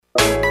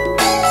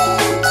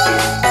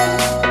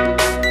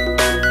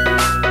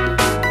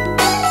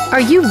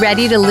Are you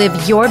ready to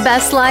live your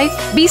best life,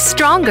 be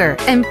stronger,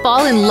 and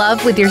fall in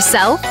love with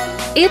yourself?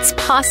 It's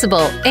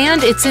possible,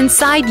 and it's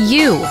inside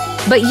you,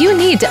 but you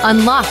need to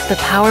unlock the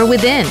power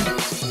within.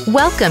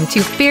 Welcome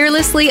to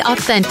Fearlessly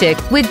Authentic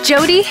with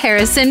Jody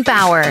Harrison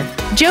Bauer.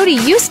 Jody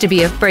used to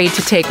be afraid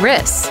to take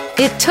risks.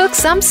 It took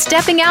some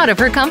stepping out of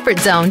her comfort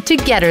zone to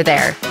get her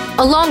there.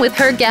 Along with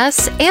her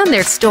guests and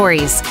their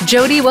stories,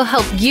 Jody will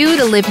help you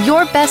to live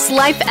your best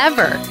life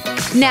ever.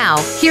 Now,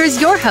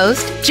 here's your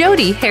host,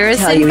 Jody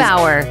Harrison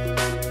Bauer.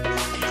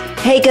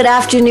 Hey, good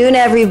afternoon,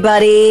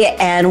 everybody,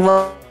 and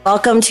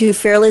welcome to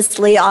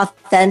Fearlessly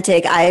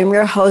Authentic. I am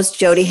your host,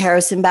 Jody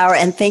Harrison Bauer,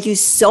 and thank you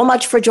so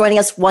much for joining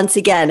us once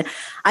again.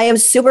 I am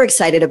super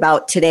excited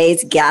about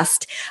today's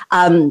guest.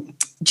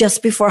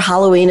 Just before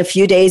Halloween, a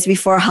few days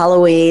before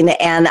Halloween,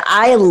 and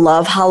I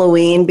love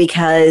Halloween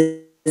because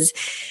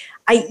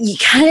you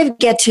kind of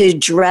get to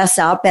dress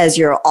up as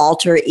your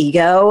alter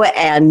ego,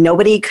 and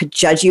nobody could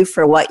judge you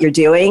for what you're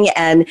doing.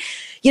 And,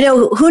 you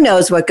know, who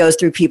knows what goes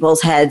through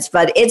people's heads,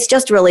 but it's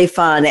just really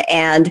fun.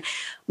 And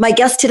my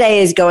guest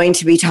today is going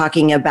to be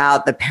talking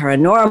about the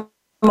paranormal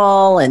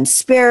and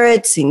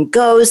spirits and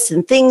ghosts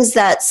and things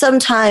that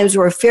sometimes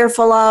we're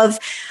fearful of.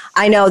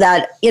 I know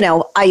that,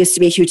 I used to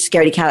be a huge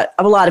scaredy cat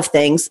of a lot of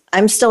things.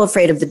 I'm still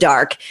afraid of the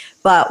dark.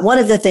 But one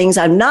of the things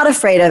I'm not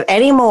afraid of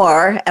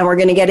anymore, and we're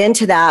going to get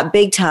into that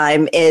big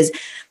time, is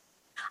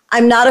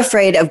I'm not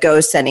afraid of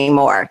ghosts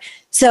anymore.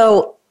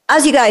 So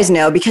as you guys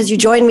know, because you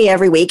join me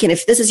every week, and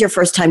if this is your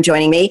first time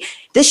joining me,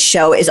 this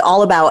show is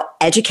all about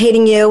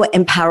educating you,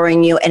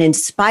 empowering you, and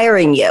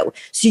inspiring you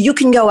so you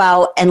can go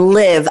out and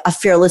live a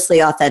fearlessly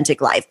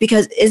authentic life.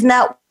 Because isn't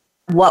that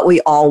what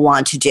we all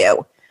want to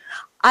do?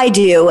 I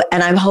do,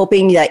 and I'm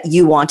hoping that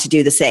you want to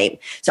do the same.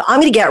 So I'm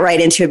going to get right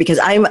into it because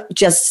I'm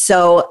just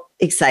so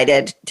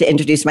excited to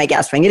introduce my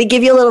guest. I'm going to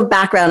give you a little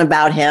background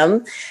about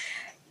him.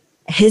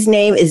 His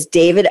name is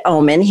David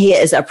Oman. He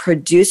is a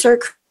producer,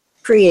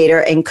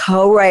 creator, and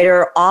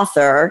co-writer,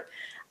 author,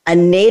 a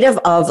native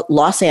of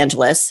Los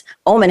Angeles.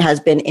 Oman has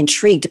been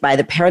intrigued by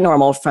the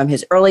paranormal from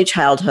his early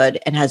childhood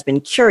and has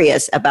been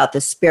curious about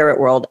the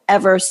spirit world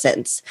ever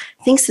since.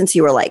 I think since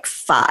you were like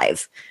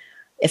 5,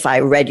 if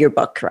I read your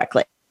book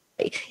correctly.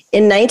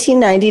 In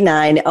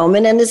 1999,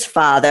 Oman and his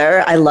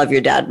father, I love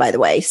your dad, by the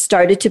way,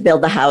 started to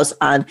build the house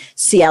on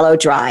Cielo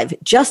Drive,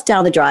 just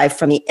down the drive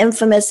from the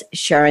infamous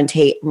Sharon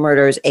Tate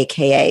Murders,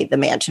 a.k.a.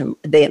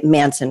 the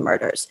Manson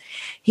Murders.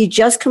 He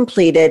just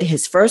completed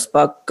his first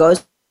book,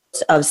 Ghosts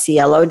of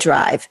Cielo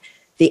Drive,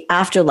 The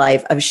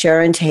Afterlife of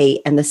Sharon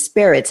Tate and the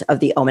Spirits of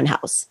the Oman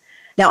House.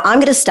 Now, I'm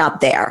going to stop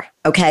there,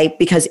 okay,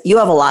 because you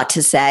have a lot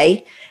to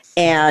say.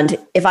 And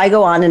if I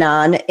go on and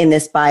on in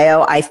this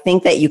bio, I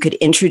think that you could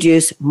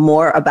introduce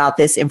more about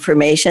this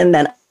information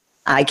than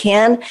I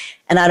can.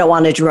 And I don't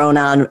want to drone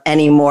on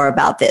any more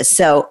about this.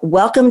 So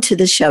welcome to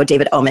the show,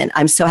 David Oman.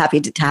 I'm so happy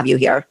to have you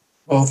here.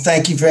 Well,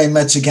 thank you very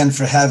much again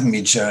for having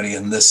me, Jody,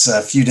 in this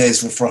few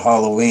days before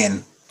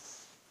Halloween.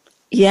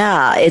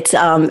 Yeah, it's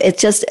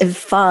just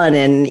fun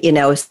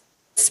and,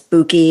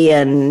 spooky.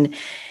 And,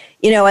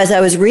 as I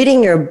was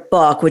reading your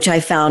book, which I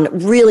found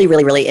really,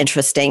 really, really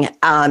interesting,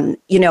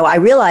 I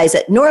realized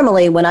that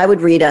normally when I would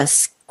read a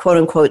quote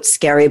unquote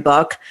scary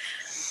book,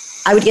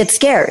 I would get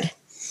scared.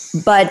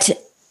 But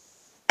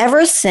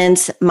ever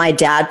since my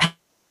dad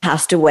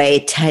passed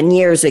away 10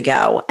 years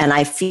ago, and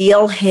I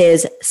feel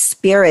his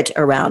spirit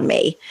around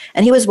me,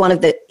 and he was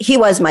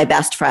my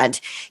best friend.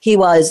 He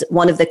was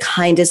one of the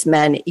kindest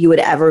men you would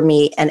ever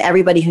meet, and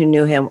everybody who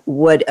knew him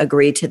would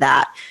agree to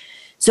that.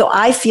 So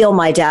I feel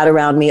my dad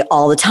around me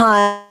all the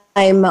time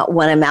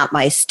when I'm at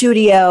my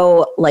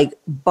studio, like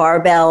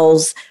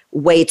barbells,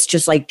 weights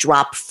just like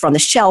drop from the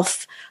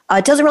shelf.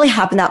 It doesn't really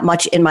happen that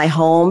much in my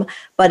home,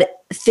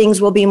 but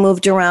things will be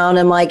moved around.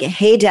 I'm like,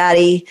 hey,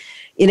 daddy,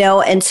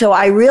 and so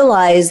I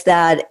realized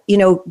that,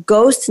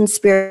 ghosts and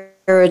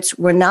spirits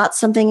were not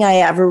something I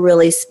ever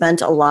really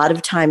spent a lot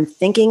of time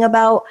thinking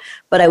about,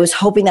 but I was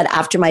hoping that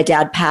after my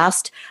dad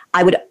passed,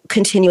 I would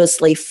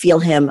continuously feel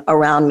him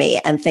around me.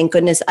 And thank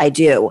goodness I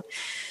do.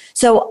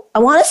 So I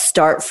want to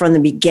start from the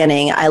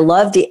beginning. I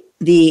love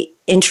the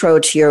intro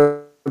to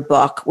your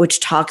book, which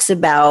talks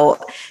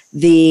about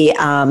the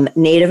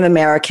Native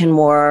American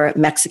War,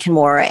 Mexican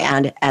War,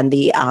 and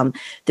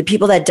the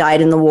people that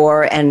died in the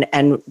war, and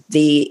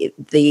the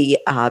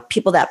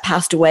people that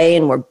passed away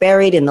and were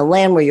buried in the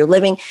land where you're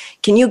living.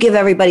 Can you give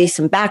everybody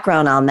some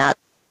background on that?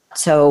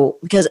 So,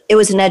 because it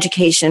was an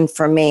education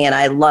for me, and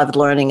I loved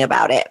learning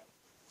about it.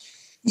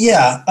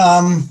 Yeah.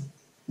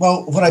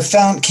 Well, what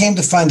I came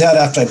to find out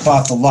after I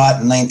bought the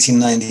lot in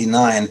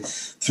 1999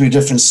 through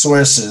different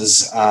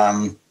sources,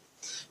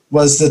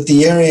 was that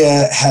the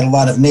area had a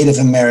lot of Native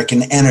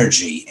American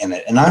energy in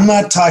it. And I'm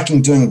not talking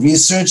doing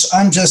research.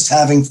 I'm just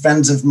having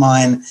friends of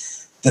mine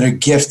that are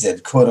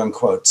gifted, quote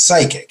unquote,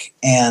 psychic,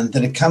 and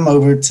that had come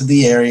over to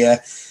the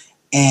area.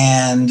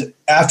 And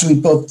after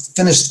we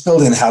finished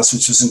building the house,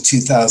 which was in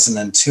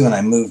 2002, and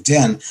I moved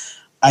in,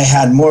 I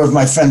had more of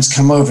my friends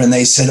come over and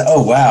they said,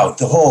 oh, wow,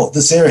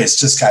 this area's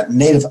just got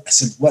Native. I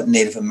said, what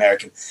Native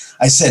American?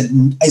 I said,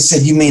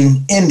 you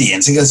mean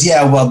Indians? He goes,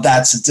 yeah, well,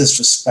 that's a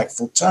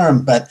disrespectful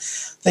term. But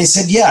they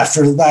said, yeah, I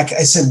said,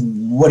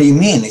 what do you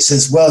mean? He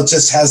says, well, it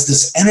just has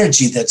this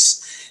energy that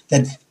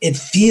it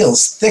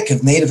feels thick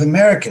of Native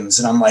Americans.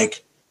 And I'm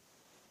like,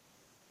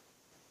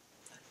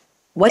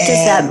 what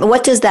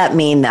does that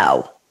mean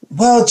though?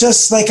 Well,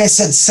 just like I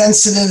said,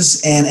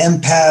 sensitives and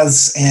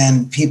empaths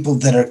and people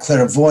that are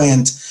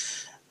clairvoyant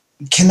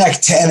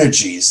connect to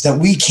energies that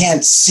we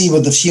can't see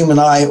with the human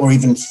eye or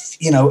even,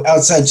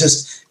 outside,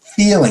 just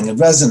feeling a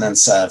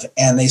resonance of.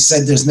 And they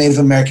said there's Native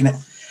American.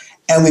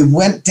 And we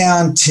went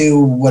down to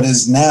what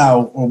is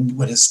now, or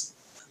what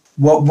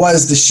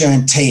was the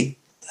Sharon Tate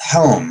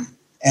home.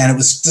 And it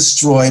was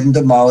destroyed and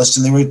demolished,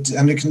 and they were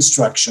under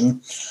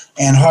construction.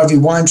 And Harvey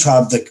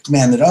Weintraub, the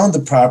man that owned the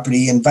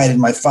property, invited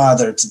my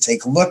father to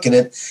take a look at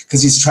it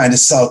because he's trying to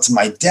sell it to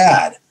my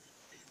dad.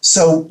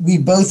 So we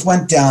both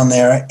went down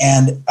there,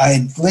 and I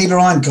had later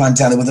on gone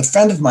down there with a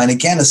friend of mine,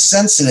 again, a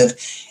sensitive,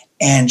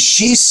 and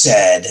she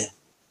said,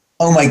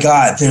 oh my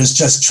God, there's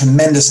just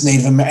tremendous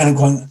Native American. And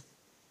I'm going,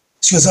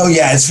 she goes, oh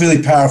yeah, it's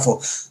really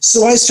powerful.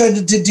 So I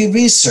started to do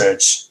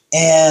research,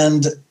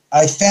 and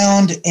I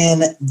found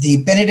in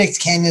the Benedict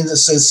Canyon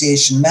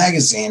Association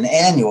magazine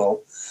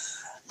annual,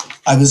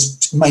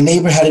 my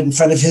neighbor had it in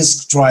front of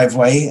his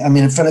driveway.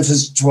 In front of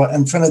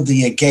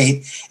the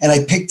gate, and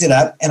I picked it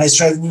up and I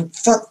started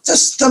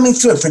just thumbing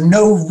through it for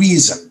no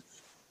reason.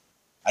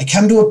 I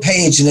come to a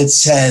page and it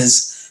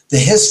says the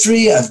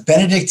history of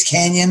Benedict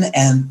Canyon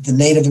and the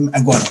Native.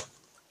 I'm going,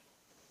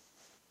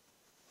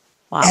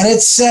 wow. And it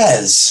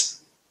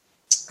says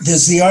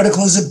the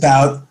article is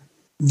about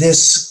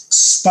this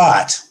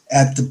spot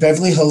at the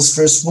Beverly Hills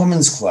First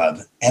Women's Club,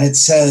 and it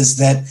says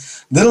that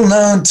little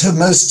known to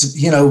most,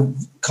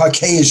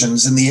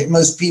 Caucasians and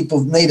most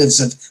people, natives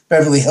of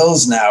Beverly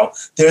Hills now,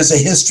 there's a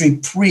history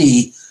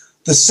pre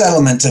the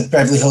settlement of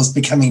Beverly Hills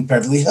becoming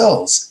Beverly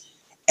Hills.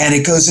 And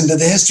it goes into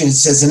the history. And it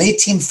says in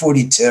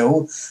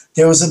 1842,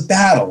 there was a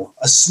battle,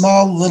 a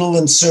small little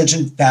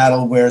insurgent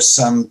battle where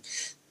some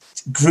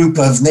group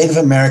of Native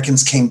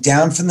Americans came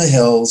down from the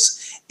hills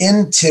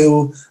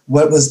into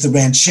what was the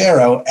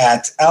ranchero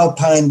at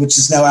Alpine, which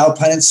is now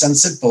Alpine and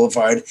Sunset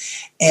Boulevard.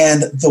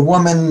 And the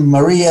woman,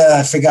 Maria,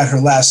 I forgot her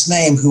last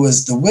name, who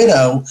was the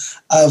widow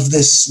of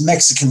this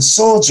Mexican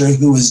soldier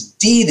who was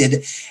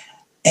deeded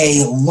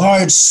a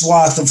large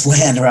swath of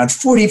land, around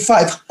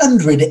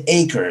 4,500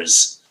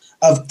 acres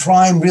of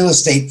prime real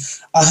estate,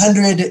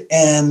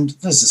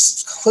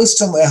 close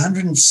to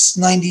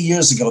 190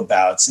 years ago,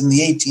 about in the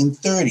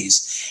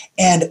 1830s.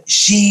 And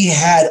she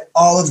had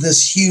all of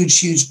this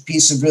huge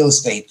piece of real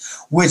estate,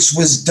 which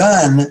was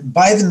done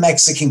by the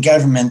Mexican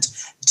government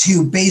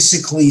to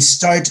basically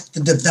start the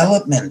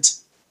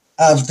development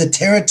of the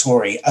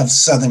territory of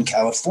Southern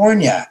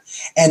California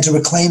and to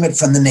reclaim it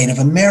from the Native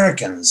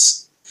Americans.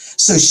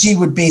 So she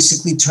would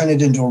basically turn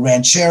it into a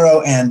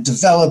ranchero and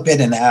develop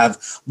it and have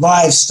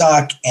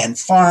livestock and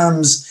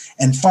farms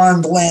and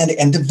farmed land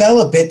and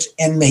develop it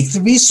and make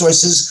the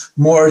resources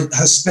more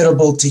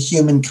hospitable to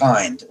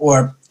humankind,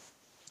 or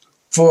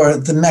for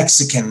the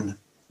Mexican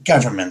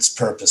government's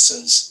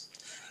purposes.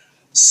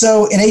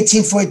 So in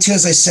 1842,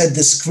 as I said,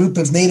 this group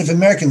of Native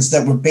Americans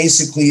that were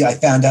basically, I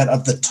found out,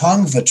 of the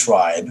Tongva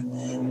tribe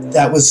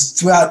that was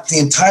throughout the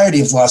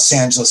entirety of Los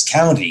Angeles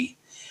County.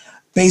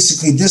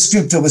 Basically, this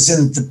group that was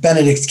in the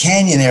Benedict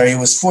Canyon area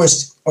was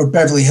forced, or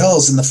Beverly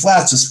Hills in the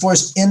flats, was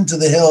forced into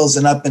the hills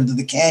and up into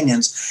the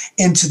canyons,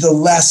 into the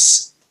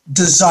less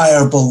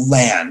desirable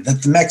land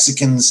that the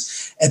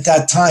Mexicans at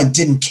that time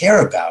didn't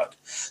care about.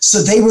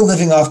 So they were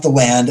living off the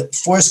land,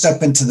 forced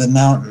up into the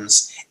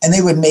mountains, and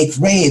they would make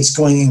raids,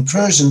 going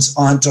incursions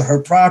onto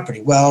her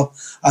property. Well,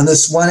 on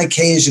this one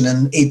occasion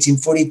in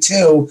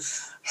 1842,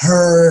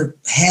 her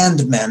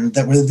handmen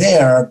that were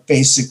there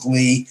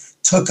basically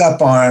took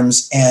up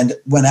arms and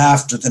went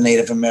after the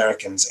Native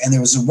Americans. And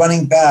there was a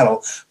running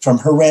battle from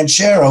her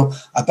ranchero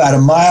about a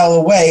mile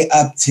away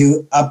up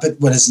at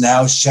what is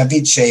now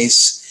Chevy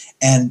Chase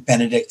and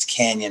Benedict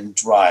Canyon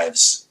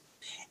drives.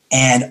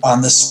 And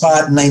on the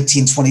spot in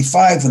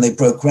 1925, when they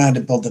broke ground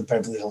to build the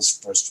Beverly Hills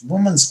First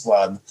Women's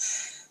Club,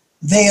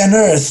 they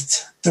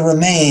unearthed the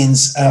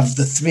remains of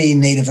the 3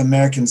 Native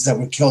Americans that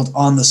were killed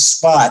on the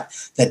spot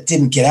that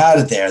didn't get out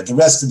of there. The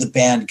rest of the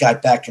band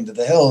got back into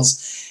the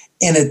hills.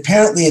 And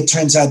apparently it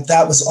turns out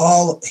that was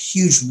all a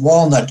huge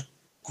walnut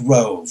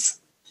grove.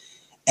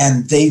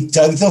 And they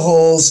dug the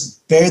holes,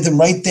 buried them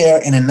right there.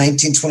 And in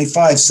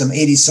 1925, some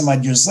 80 some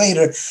odd years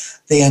later,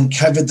 they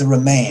uncovered the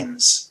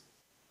remains.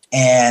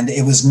 And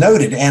it was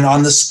noted. And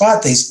on the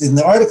spot, in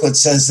the article, it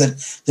says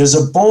that there's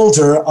a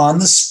boulder on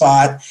the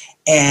spot,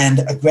 and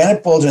a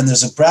granite boulder, and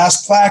there's a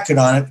brass placard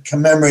on it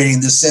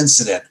commemorating this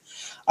incident.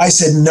 I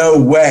said, no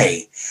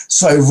way.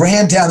 So I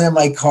ran down there in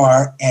my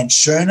car, and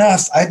sure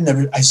enough,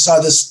 I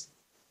saw this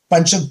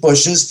bunch of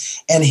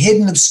bushes, and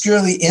hidden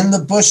obscurely in the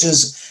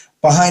bushes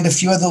behind a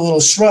few other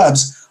little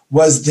shrubs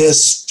was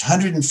this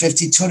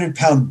 150,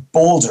 200-pound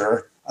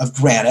boulder of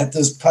granite.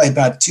 There's probably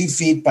about 2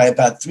 feet by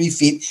about 3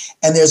 feet.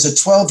 And there's a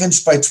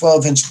 12-inch by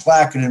 12-inch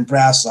placard in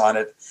brass on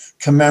it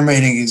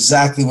commemorating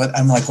exactly what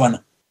I'm like one.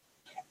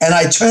 And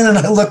I turn and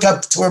I look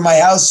up to where my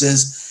house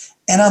is,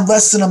 and I'm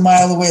less than a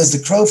mile away as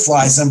the crow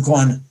flies. I'm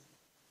going,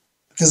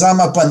 because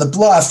I'm up on the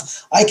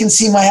bluff, I can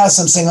see my house.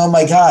 I'm saying, oh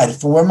my God,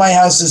 from where my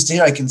house is to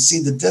here, I can see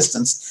the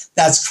distance.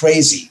 That's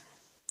crazy.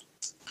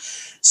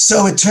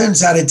 So it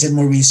turns out I did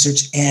more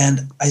research,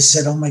 and I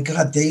said, oh my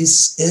God,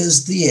 this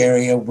is the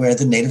area where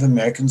the Native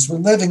Americans were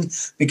living,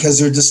 because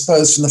they were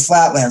disposed from the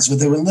flatlands where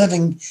they were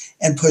living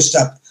and pushed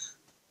up.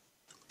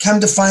 Come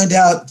to find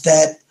out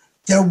that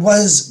there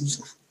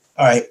was,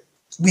 all right,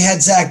 we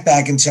had Zach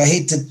Baggins here. I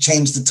hate to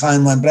change the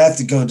timeline, but I have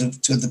to go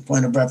to the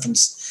point of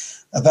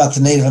reference about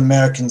the Native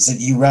Americans that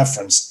you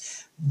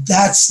referenced.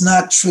 That's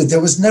not true.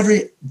 There was never,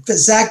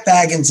 Zach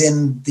Baggins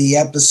in the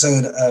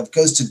episode of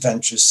Ghost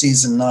Adventures,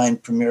 season 9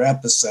 premiere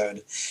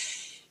episode,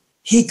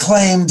 he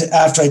claimed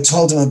after I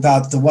told him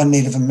about the one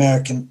Native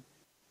American,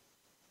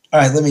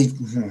 let me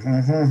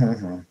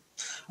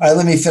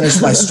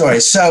finish my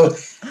story. So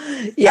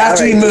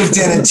after he moved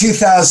in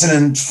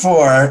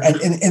 2004,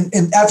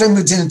 and after I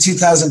moved in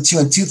 2002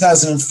 and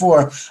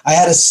 2004, I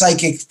had a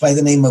psychic by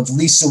the name of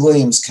Lisa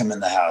Williams come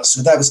in the house.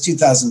 So that was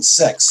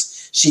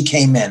 2006. She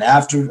came in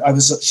after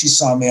she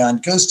saw me on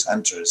Ghost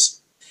Hunters.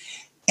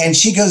 And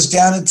she goes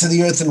down into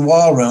the earthen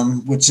wall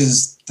room, which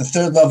is the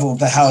 3rd level of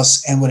the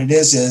house. And what it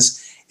is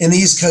in the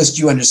East Coast,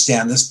 you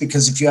understand this,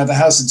 because if you have a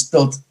house that's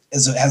built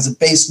has a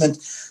basement,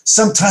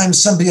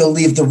 sometimes somebody will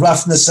leave the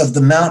roughness of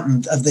the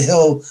mountain, of the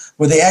hill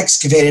where they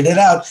excavated it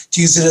out,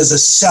 to use it as a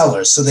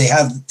cellar. So they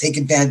take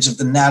advantage of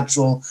the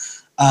natural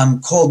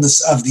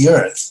coldness of the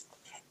earth.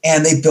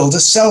 And they build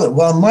a cellar.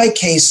 Well, in my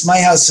case, my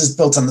house is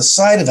built on the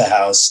side of a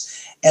house.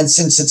 And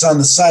since it's on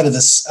the side of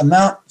a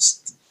mountain,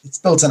 it's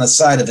built on the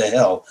side of a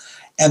hill.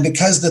 And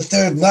because the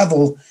 3rd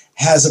level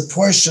has a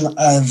portion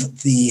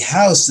of the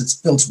house that's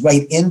built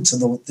right into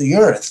the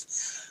earth,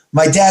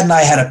 my dad and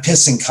I had a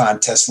pissing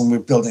contest when we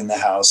were building the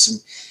house.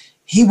 And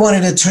he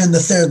wanted to turn the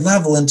 3rd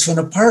level into an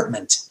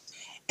apartment.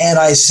 And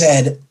I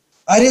said,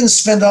 I didn't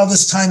spend all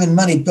this time and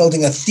money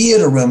building a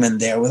theater room in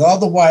there with all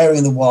the wiring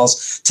in the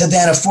walls to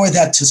then afford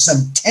that to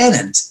some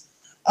tenant.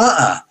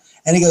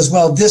 And he goes,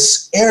 well,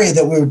 this area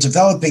that we were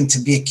developing to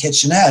be a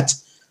kitchenette,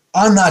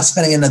 I'm not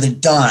spending another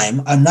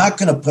dime. I'm not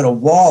going to put a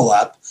wall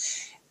up.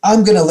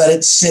 I'm going to let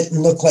it sit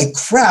and look like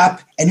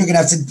crap, and you're going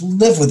to have to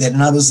live with it.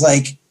 And I was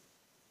like,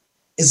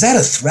 is that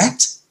a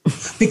threat?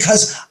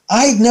 Because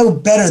I know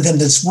better than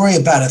to worry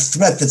about a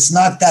threat that's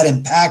not that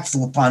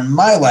impactful upon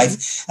my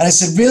life. And I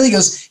said, really? He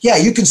goes, yeah,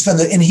 you can spend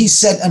it. And he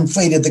said,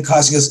 inflated the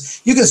cost. He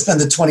goes, you can spend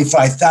the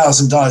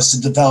 $25,000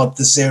 to develop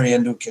this area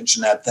into a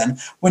kitchenette then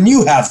when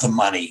you have the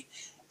money.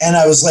 And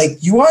I was like,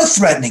 you are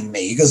threatening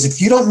me. He goes, if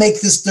you don't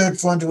make this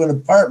 3rd floor into an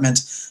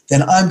apartment,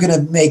 then I'm going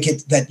to make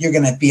it that you're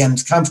going to be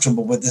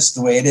uncomfortable with this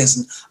the way it is.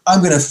 And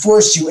I'm going to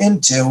force you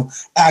into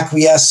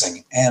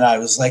acquiescing. And I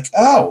was like,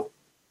 oh,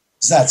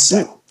 is that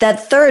so?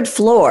 That 3rd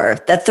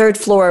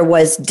floor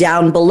was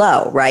down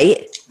below,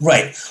 right?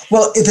 Right.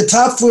 Well, the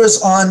top floor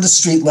is on the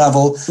street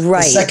level.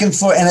 Right. The 2nd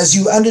floor. And as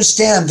you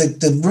understand,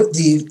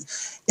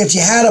 if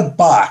you had a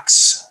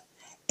box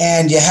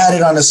and you had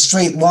it on a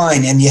straight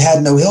line and you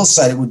had no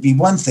hillside, it would be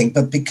one thing.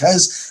 But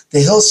because the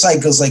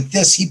hillside goes like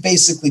this, he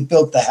basically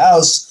built the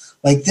house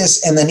like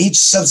this, and then each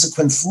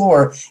subsequent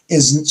floor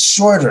is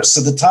shorter.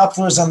 So the top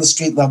floor is on the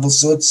street level,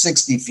 so it's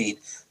 60 feet.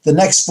 The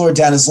next floor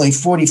down is only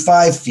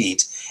 45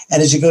 feet.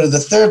 And as you go to the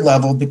 3rd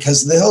level,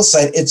 because of the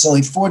hillside, it's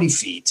only 40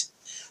 feet.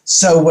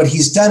 So what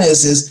he's done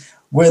is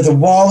where the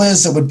wall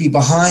is that would be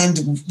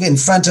behind, in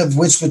front of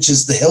which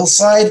is the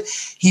hillside,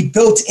 he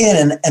built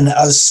in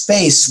a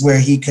space where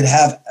he could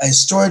have a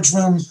storage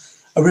room.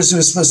 Originally it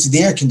was supposed to be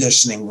the air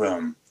conditioning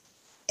room.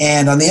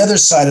 And on the other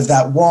side of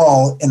that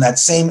wall, in that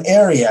same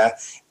area,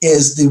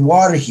 is the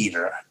water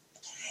heater.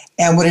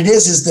 And what it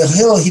is the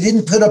hill, he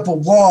didn't put up a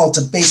wall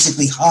to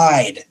basically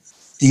hide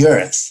the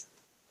earth.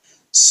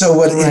 So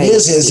what it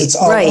is it's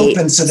all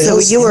open, so the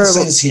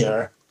hillside is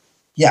here.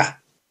 Yeah.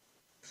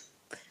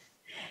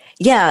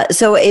 Yeah,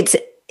 so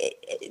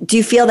do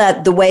you feel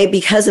that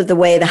because of the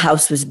way the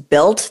house was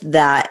built,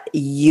 that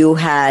you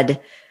had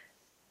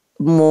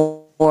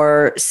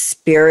more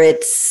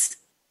spirits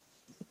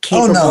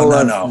capable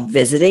of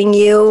visiting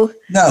you?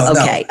 No.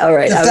 Okay, all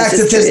right. The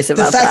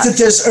fact that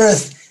there's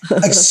earth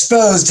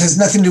exposed has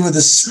nothing to do with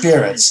the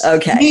spirits.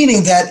 Okay.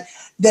 Meaning that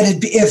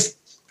if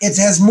it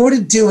has more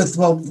to do with,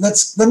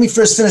 let me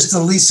first finish the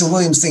Lisa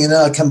Williams thing, and then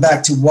I'll come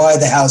back to why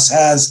the house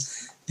has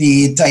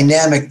the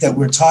dynamic that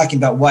we're talking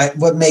about,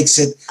 what makes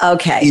it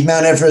the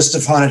Mount Everest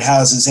of haunted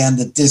houses and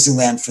the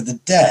Disneyland for the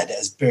dead,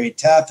 as Barry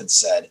Taff had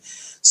said.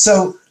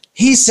 So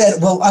he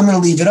said, well, I'm going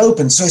to leave it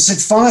open. So I said,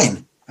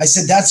 fine. I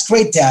said, that's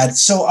great, Dad.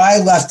 So I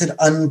left it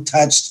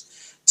untouched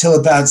till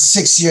about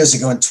 6 years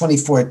ago in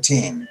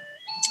 2014.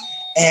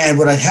 And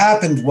what had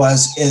happened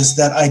is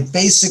that I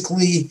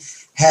basically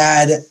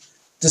had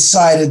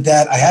decided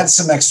that I had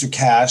some extra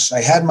cash.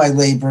 I had my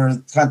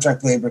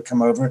contract labor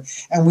come over,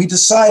 and we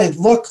decided,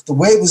 look, the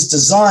way it was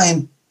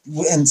designed,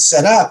 and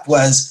set up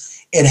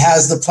was it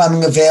has the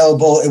plumbing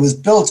available. It was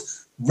built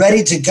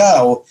ready to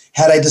go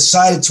had I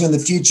decided to in the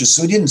future.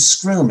 So it didn't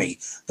screw me.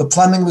 The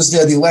plumbing was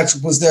there. The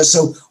electric was there.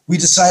 So we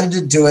decided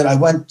to do it. I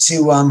went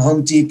to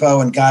Home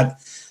Depot and got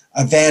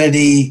a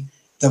vanity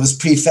that was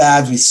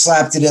prefabbed. We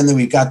slapped it in there.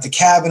 We got the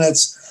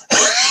cabinets.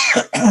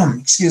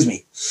 Excuse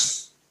me.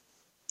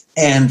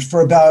 And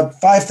for about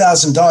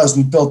 $5,000,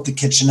 we built the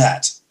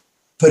kitchenette.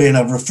 Put in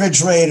a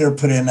refrigerator,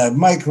 put in a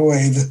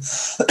microwave.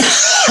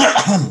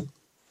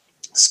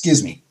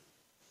 Excuse me.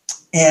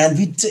 And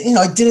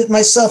I did it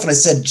myself. And I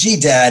said, gee,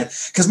 Dad,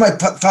 because my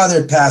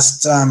father had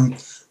passed a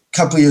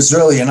couple of years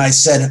earlier. And I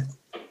said,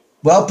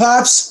 well,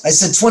 Pops, I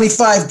said,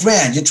 25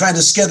 grand. You're trying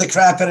to scare the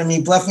crap out of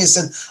me, bluff me. I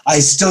said, I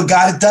still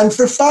got it done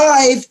for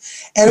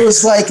 $5. And it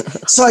was like,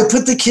 so I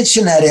put the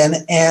kitchenette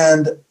in.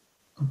 And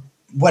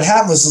what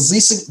happened was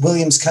Lisa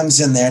Williams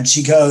comes in there and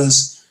she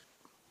goes,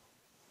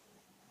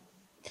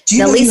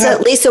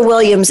 Lisa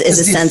Williams is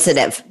a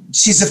sensitive.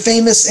 She's a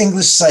famous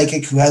English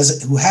psychic who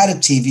had a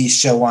TV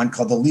show on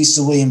called The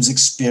Lisa Williams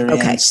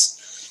Experience.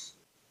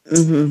 Okay.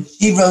 Mm-hmm.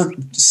 He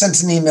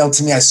sent an email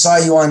to me. I saw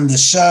you on the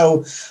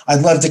show.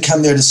 I'd love to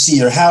come there to see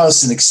your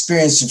house and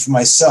experience it for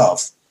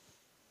myself.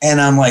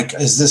 And I'm like,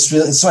 is this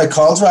real? And so I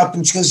called her up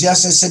and she goes,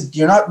 yes. I said,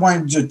 you're not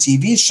wanting to do a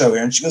TV show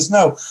here? And she goes,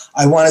 no,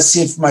 I want to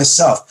see it for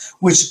myself,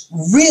 which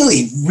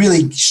really,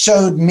 really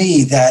showed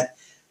me that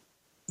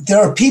there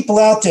are people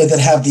out there that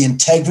have the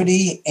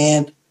integrity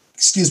and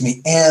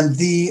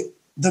the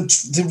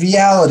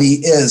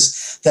reality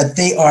is that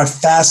they are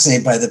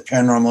fascinated by the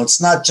paranormal.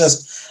 It's not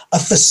just a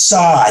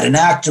facade, an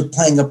actor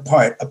playing a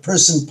part, a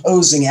person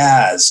posing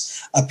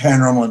as a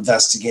paranormal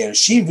investigator.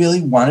 She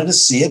really wanted to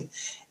see it.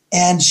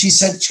 And she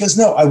goes,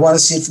 no, I want to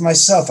see it for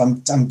myself.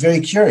 I'm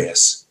very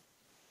curious.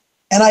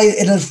 And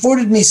it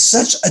afforded me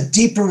such a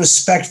deeper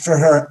respect for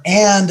her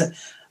and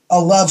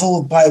a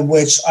level by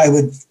which I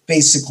would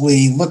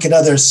basically look at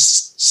other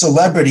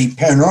celebrity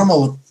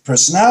paranormal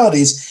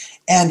personalities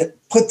and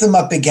put them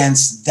up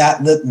against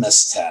that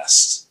litmus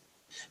test.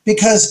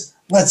 Because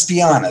let's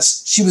be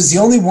honest, she was the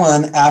only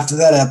one after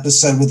that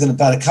episode. Within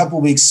about a couple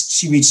of weeks,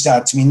 she reached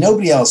out to me.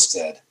 Nobody else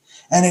did.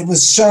 And it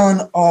was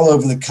shown all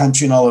over the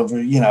country and all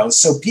over,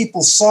 so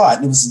people saw it.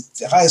 And it was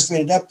the highest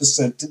rated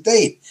episode to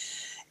date.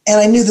 And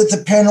I knew that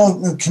the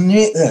paranormal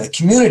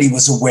community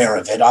was aware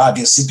of it,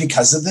 obviously,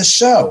 because of this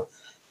show.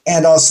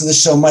 And also the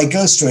show My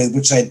Ghost Story,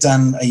 which I had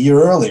done a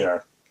year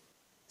earlier.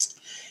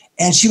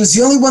 And she was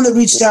the only one that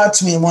reached out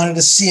to me and wanted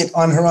to see it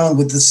on her own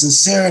with the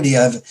sincerity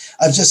of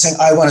just saying,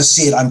 I want to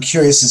see it. I'm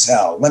curious as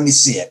hell. Let me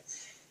see it.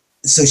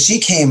 So she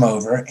came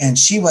over and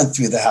she went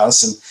through the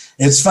house.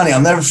 And it's funny,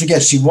 I'll never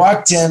forget. She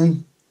walked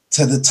in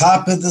to the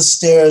top of the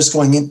stairs,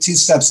 going in 2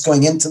 steps,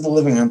 going into the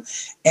living room.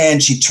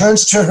 And she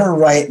turns to her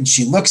right and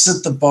she looks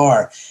at the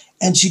bar.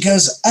 And she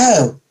goes,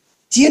 oh,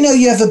 do you know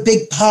you have a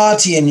big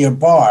party in your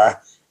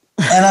bar?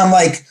 And I'm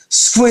like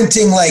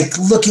squinting, like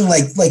looking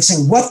like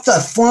saying, what the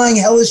flying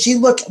hell is she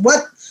looking?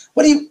 What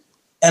do you?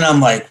 And I'm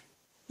like,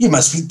 you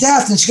must be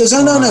daft. And she goes,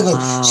 oh, no. Look.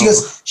 She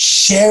goes,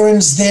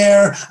 Sharon's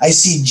there. I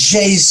see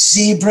Jay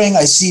Sebring.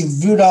 I see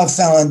Rudolph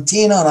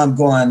Valentino. And I'm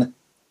going,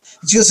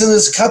 she goes, and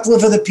there's a couple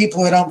of other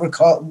people who I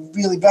don't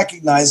really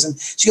recognize. And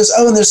she goes,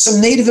 oh, and there's some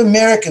Native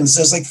Americans.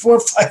 There's like 4 or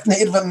 5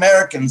 Native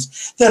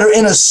Americans that are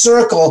in a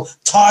circle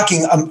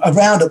talking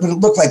around it, but it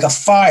looked like a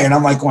fire. And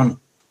I'm like going,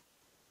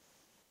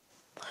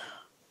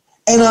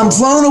 and I'm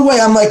blown away.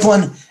 I'm like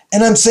one,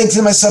 and I'm saying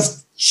to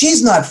myself,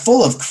 she's not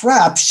full of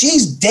crap.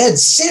 She's dead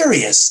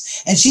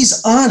serious, and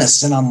she's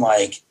honest. And I'm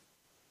like,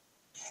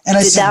 and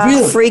I said, really?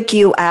 Did that freak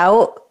you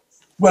out?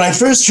 When I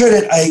first heard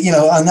it,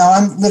 now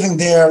I'm living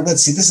there.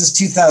 Let's see, this is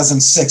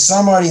 2006, so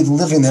I'm already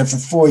living there for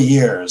 4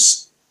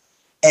 years,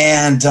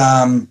 and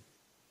I've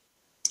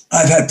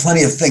had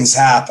plenty of things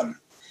happen.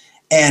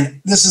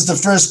 And this is the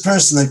first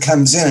person that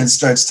comes in and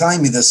starts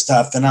telling me this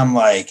stuff, and I'm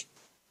like,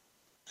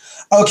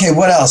 okay,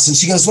 what else? And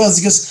she goes,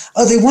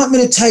 oh, they want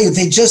me to tell you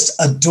they just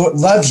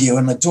love you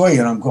and adore you.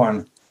 And I'm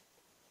going,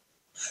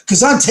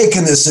 because I'm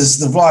taking this as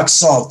the rock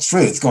salt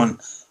truth, going,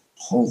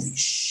 holy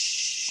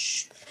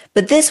shit.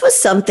 But this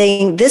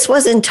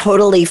wasn't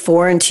totally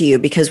foreign to you,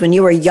 because when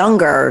you were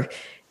younger,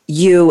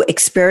 you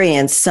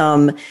experienced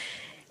some,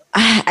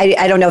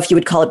 I don't know if you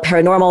would call it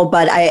paranormal,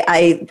 but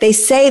they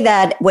say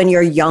that when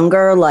you're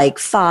younger, like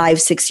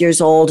 5, 6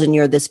 years old, and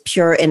you're this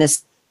pure,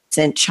 innocent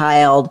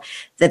child,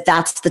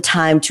 that's the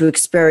time to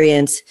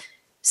experience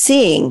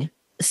seeing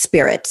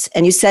spirits.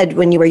 And you said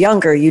when you were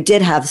younger, you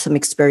did have some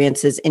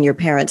experiences in your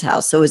parents'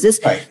 house. So is this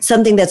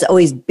something that's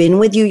always been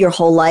with you your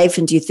whole life?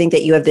 And do you think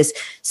that you have this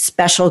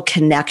special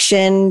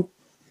connection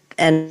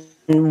and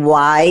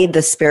why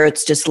the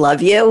spirits just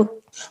love you?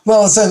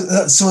 Well,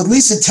 so what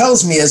Lisa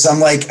tells me is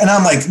I'm like,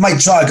 my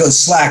jaw goes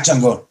slack.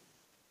 I'm going,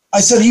 I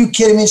said, are you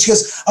kidding me? And she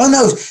goes, oh,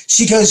 no.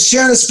 She goes,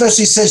 Sharon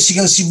especially says,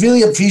 she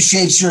really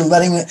appreciates your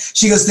letting them.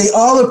 She goes, they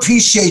all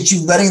appreciate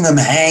you letting them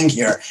hang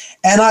here.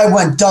 And I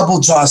went double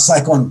jaw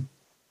slack on,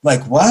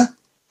 like, what?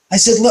 I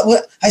said,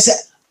 what? I said,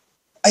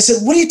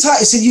 what are you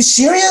talking? I said, you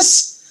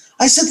serious?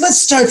 I said, let's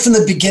start from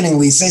the beginning,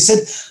 Lisa.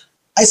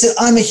 I I said,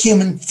 I'm a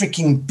human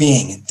freaking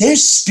being. They're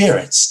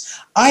spirits.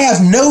 I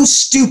have no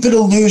stupid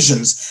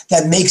illusions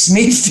that makes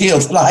me feel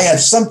that I have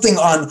something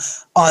on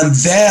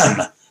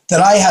them, that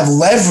I have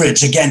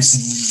leverage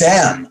against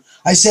them.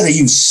 I said,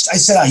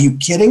 are you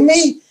kidding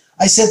me?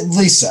 I said,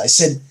 Lisa, I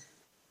said,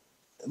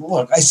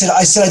 look, I said,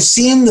 I've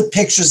seen the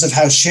pictures of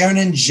how Sharon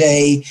and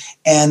Jay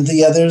and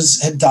the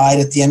others had died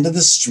at the end of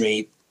the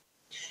street.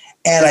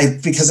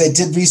 And because I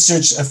did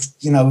research, a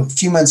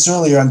few months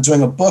earlier, I'm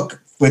doing a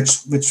book,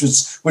 which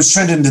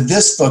turned into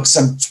this book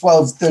some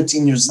 12,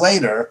 13 years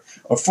later,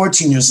 or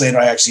 14 years later,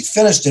 I actually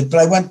finished it. But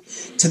I went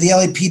to the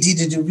LAPD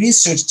to do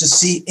research to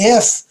see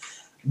if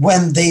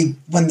when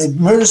the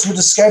murders were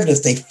discovered,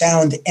 if they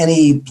found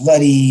any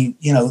bloody,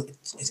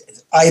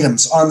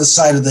 items on the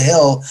side of the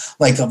hill,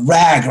 like a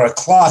rag or a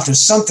cloth or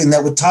something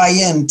that would tie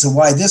in to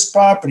why this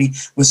property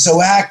was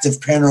so active,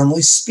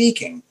 paranormally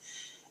speaking.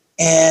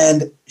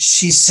 And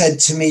she said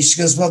to me,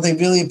 she goes, well, they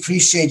really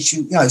appreciate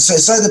you. So I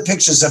saw the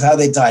pictures of how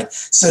they died.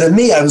 So to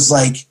me, I was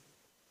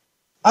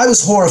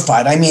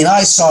horrified. I mean,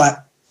 I saw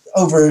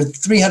over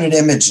 300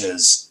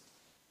 images,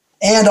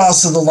 and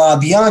also the La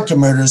Bianca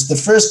murders the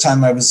first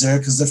time I was there,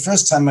 because the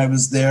first time I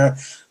was there,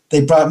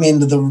 they took me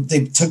into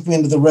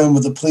the room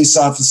with a police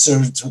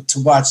officer to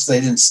watch. They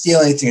didn't steal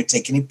anything or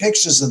take any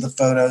pictures of the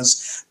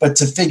photos, but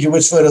to figure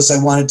which photos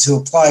I wanted to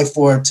apply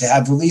for to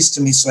have released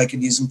to me so I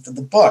could use them for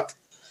the book.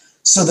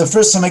 So the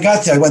first time I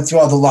got there, I went through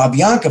all the La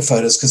Bianca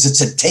photos because it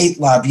said Tate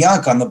La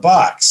Bianca on the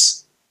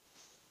box.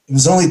 It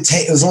was only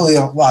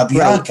La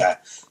Bianca. Right.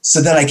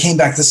 So then I came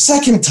back the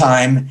second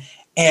time,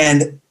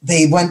 and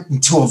they went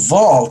into a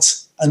vault.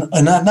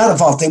 Not a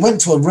vault. They went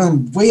into a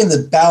room way in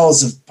the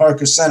bowels of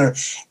Parker Center,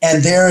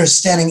 and they're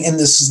standing in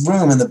this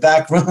room. In the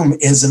back room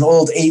is an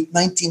old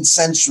 19th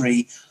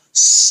century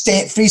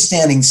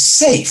freestanding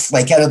safe,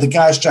 like out of the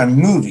gosh darn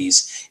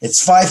movies.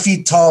 It's 5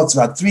 feet tall. It's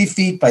about 3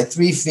 feet by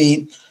 3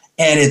 feet,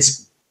 and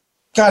it's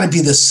got to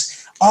be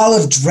this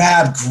olive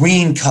drab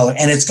green color,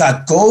 and it's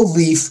got gold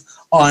leaf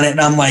on it.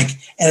 And I'm like,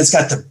 and it's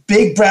got the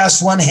big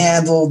brass one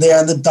handle there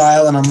on the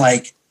dial, and I'm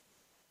like,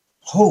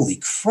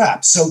 holy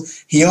crap. So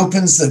the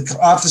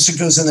officer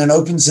goes in there and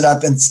opens it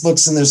up and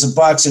looks, and there's a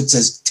box that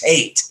says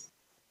Tate.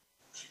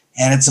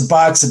 And it's a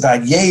box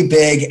about yay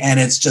big, and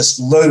it's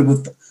just loaded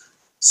with.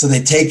 So they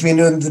take me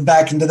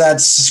back into that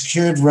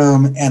secured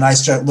room, and I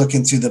start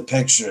looking through the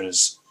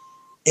pictures.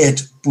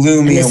 It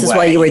blew me away. This is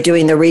while you were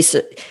doing the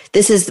research.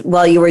 This is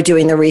while you were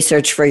doing the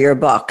research for your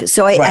book.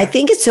 So I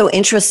think it's so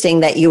interesting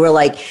that you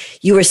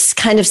were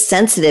kind of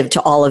sensitive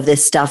to all of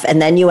this stuff,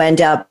 and then you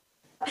end up,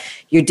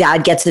 your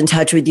dad gets in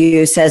touch with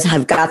you, says,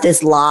 I've got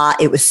this law.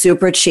 It was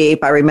super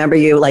cheap. I remember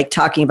you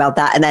talking about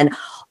that. And then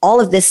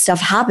all of this stuff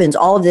happens,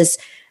 all of this,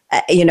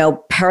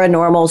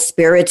 paranormal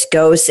spirits,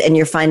 ghosts, and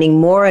you're finding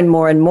more and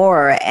more and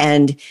more.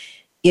 And,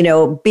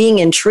 being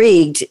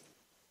intrigued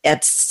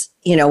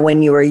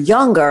when you were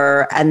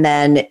younger, and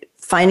then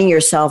finding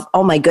yourself,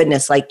 oh my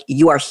goodness,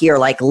 you are here,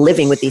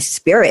 living with these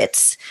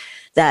spirits,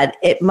 that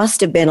it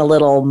must have been a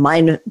little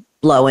mind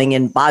blowing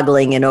and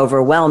boggling and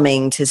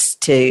overwhelming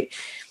to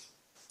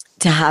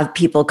have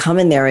people come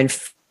in there and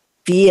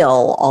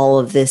feel all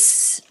of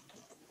this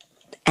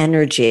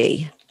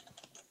energy.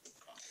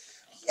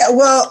 Yeah,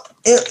 well,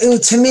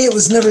 to me, it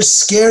was never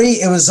scary.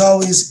 It was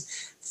always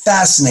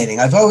fascinating.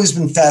 I've always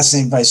been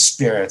fascinated by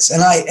spirits.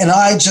 And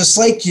I, just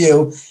like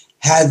you,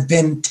 have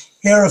been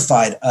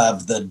terrified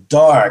of the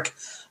dark,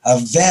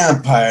 of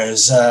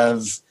vampires,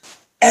 of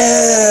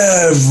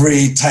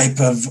every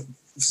type of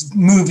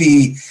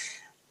movie,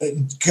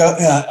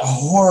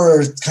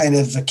 horror kind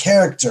of a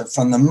character,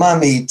 from the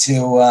Mummy to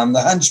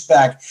the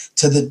Hunchback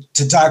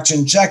to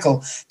Dr.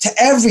 Jekyll, to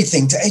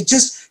everything.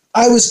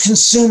 I was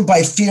consumed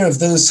by fear of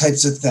those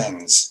types of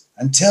things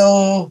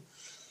until,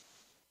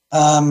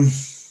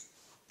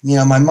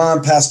 my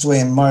mom passed away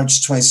in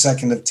March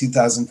 22nd of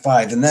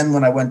 2005. And then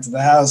when I went to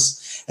the house,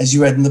 as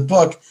you read in the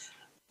book,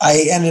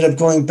 I ended up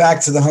going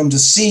back to the home to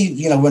see,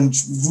 when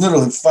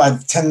literally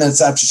 5-10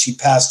 minutes after she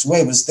passed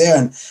away, was there,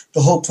 and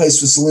the whole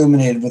place was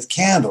illuminated with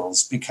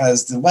candles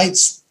because the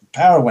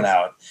power went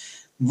out.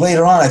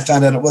 Later on, I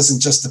found out it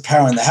wasn't just the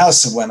power in the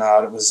house that went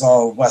out. It was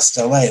all West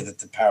LA that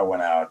the power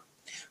went out.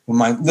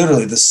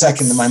 Literally the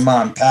second that my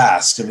mom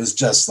passed, it was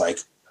just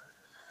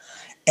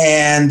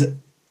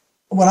and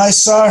when I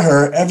saw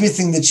her,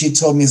 everything that she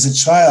told me as a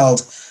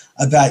child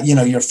about,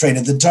 you're afraid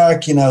of the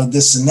dark,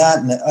 this and that,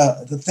 and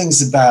the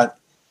things about,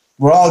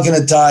 we're all going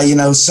to die,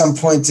 some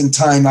point in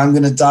time, I'm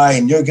going to die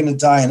and you're going to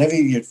die, and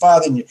your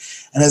father. And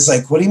it's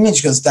like, what do you mean?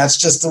 She goes, that's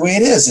just the way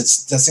it is.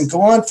 It doesn't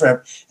go on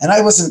forever. And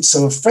I wasn't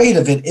so afraid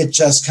of it. It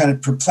just kind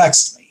of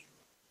perplexed me.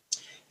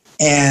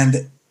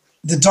 And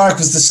the dark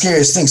was the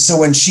scariest thing. So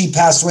when she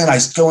passed away and I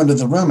go into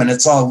the room and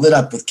it's all lit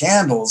up with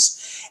candles,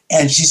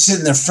 and she's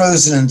sitting there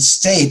frozen in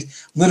state,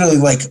 literally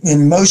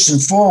in motion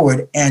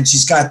forward. And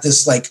she's got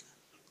this like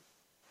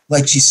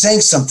she's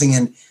saying something,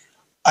 and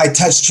I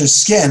touched her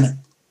skin.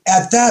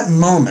 At that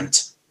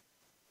moment,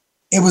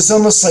 it was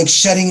almost like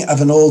shedding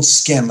of an old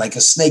skin, like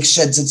a snake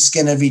sheds its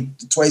skin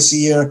twice a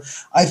year.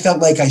 I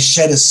felt like I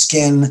shed a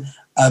skin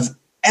of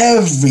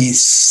every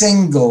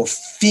single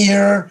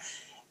fear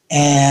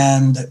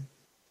and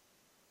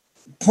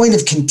point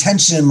of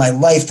contention in my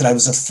life that I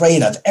was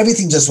afraid of.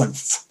 Everything just went,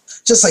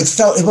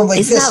 it went like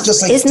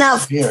Isn't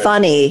that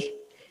funny?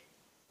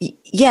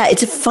 Yeah,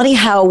 it's funny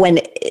how when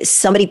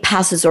somebody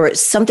passes or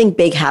something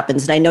big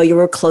happens, and I know you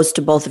were close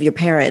to both of your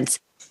parents,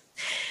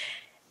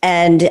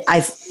 and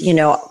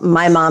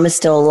my mom is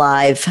still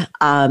alive,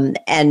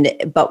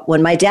 but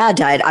when my dad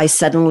died, I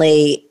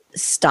suddenly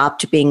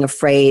stopped being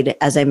afraid,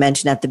 as I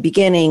mentioned at the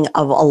beginning,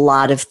 of a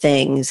lot of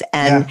things.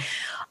 And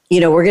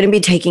we're going to be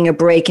taking a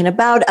break in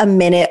about a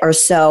minute or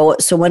so.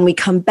 So when we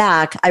come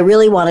back, I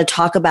really want to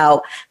talk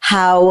about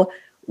how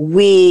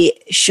we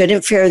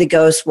shouldn't fear the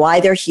ghosts, why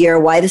they're here,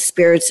 why the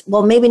spirits,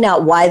 well, maybe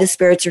not why the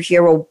spirits are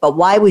here, but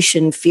why we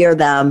shouldn't fear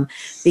them,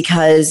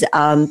 because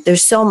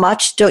there's so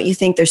much, don't you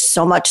think there's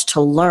so much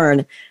to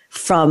learn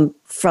from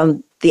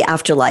the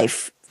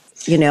afterlife,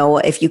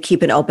 if you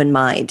keep an open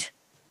mind?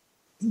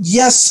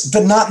 Yes,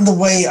 but not in the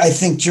way I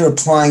think you're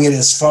applying it,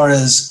 as far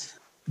as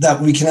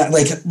that we can,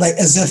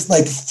 as if,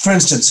 for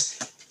instance,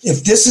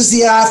 if this is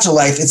the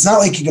afterlife, it's not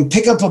like you can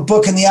pick up a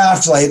book in the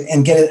afterlife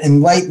and get an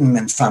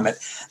enlightenment from it.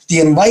 The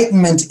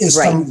enlightenment is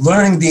from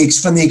learning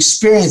from the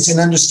experience and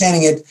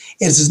understanding it.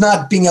 It is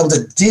not being able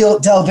to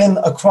delve in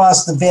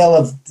across the veil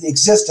of the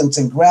existence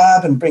and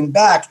grab and bring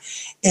back.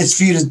 It's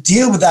for you to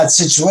deal with that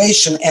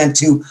situation and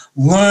to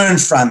learn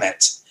from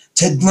it,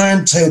 to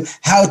learn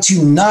how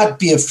to not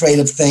be afraid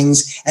of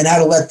things and how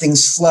to let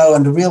things flow,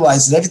 and to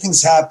realize that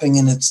everything's happening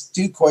in its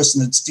due course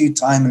and its due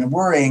time, and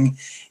worrying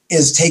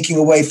is taking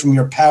away from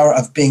your power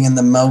of being in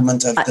the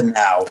moment of the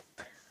now.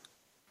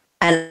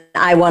 And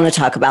I want to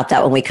talk about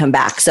that when we come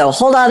back. So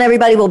hold on,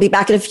 everybody. We'll be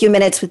back in a few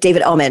minutes with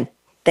David Oman.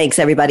 Thanks,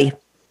 everybody.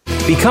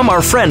 Become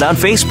our friend on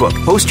Facebook.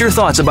 Post your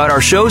thoughts about our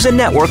shows and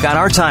network on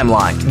our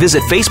timeline.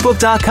 Visit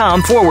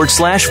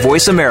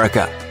Facebook.com/Voice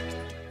America.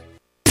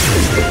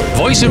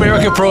 Voice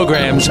America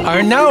programs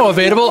are now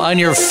available on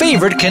your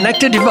favorite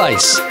connected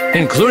device,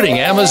 including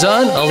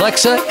Amazon,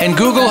 Alexa, and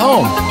Google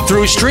Home.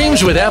 Through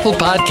streams with Apple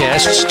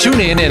Podcasts,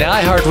 TuneIn, and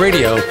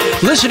iHeartRadio,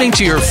 listening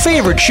to your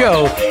favorite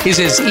show is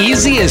as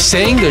easy as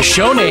saying the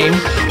show name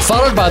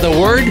followed by the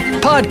word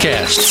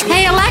podcast.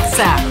 Hey,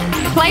 Alexa,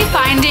 play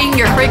Finding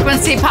Your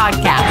Frequency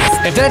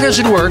podcast. If that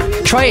doesn't work,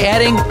 try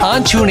adding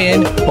on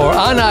TuneIn or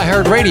on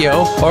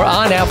iHeartRadio or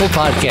on Apple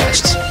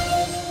Podcasts.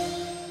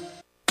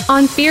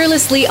 On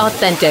Fearlessly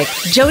Authentic,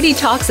 Jody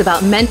talks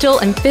about mental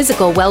and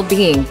physical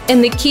well-being,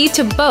 and the key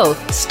to both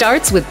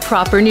starts with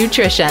proper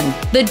nutrition.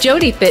 The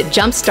Jody Fit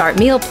Jumpstart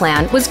Meal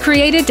Plan was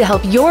created to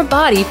help your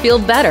body feel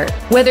better.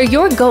 Whether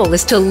your goal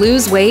is to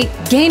lose weight,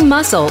 gain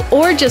muscle,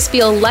 or just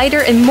feel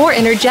lighter and more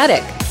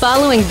energetic,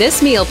 following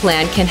this meal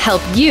plan can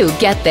help you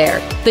get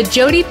there. The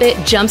Jody Fit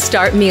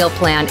Jumpstart Meal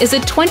Plan is a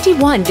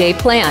 21-day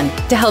plan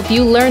to help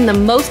you learn the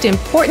most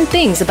important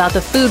things about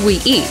the food we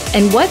eat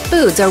and what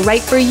foods are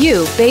right for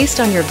you based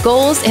on your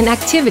goals and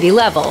activity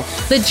level.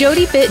 The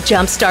Jody Fit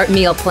Jumpstart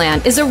Meal Plan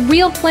is a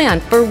real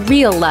plan for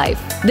real life.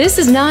 This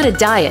is not a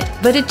diet,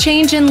 but a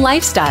change in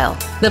lifestyle.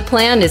 The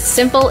plan is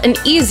simple and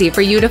easy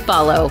for you to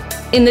follow.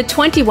 In the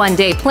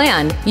 21-day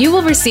plan, you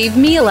will receive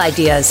meal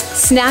ideas,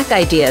 snack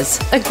ideas,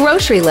 a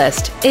grocery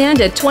list,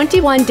 and a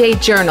 21-day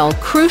journal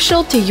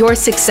crucial to your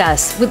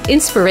success, with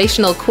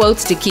inspirational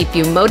quotes to keep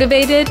you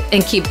motivated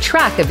and keep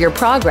track of your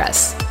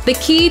progress. The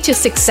key to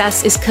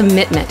success is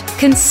commitment,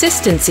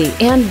 consistency,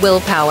 and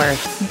willpower.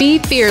 Be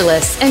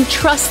fearless and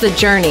trust the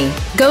journey.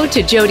 Go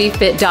to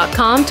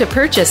jodyfit.com to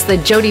purchase the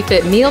Jody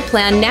Fit Meal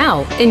Plan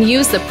now and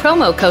use the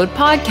promo code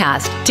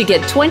podcast to get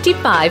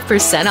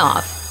 25%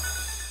 off.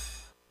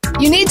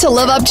 You need to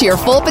live up to your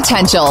full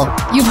potential.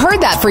 You've heard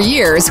that for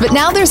years, but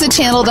now there's a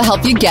channel to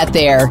help you get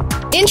there.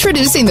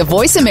 Introducing the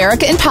Voice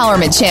America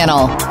Empowerment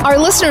Channel. Our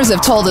listeners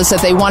have told us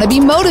that they want to be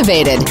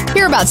motivated,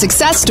 hear about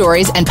success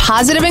stories, and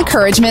positive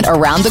encouragement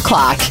around the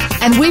clock.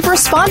 And we've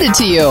responded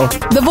to you.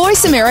 The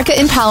Voice America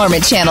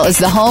Empowerment Channel is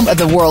the home of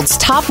the world's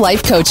top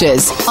life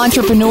coaches,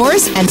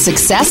 entrepreneurs, and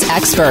success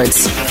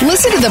experts.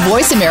 Listen to the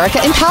Voice America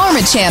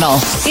Empowerment Channel.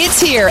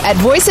 It's here at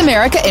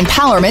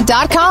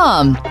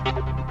voiceamericaempowerment.com.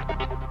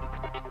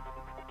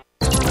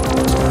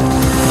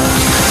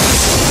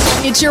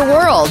 It's your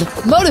world.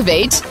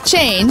 Motivate,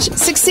 change,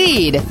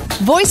 succeed.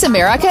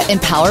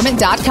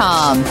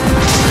 VoiceAmericaEmpowerment.com.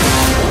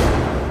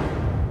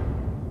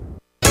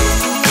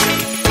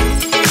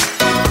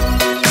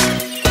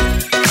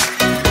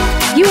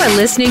 You are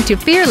listening to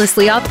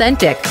Fearlessly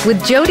Authentic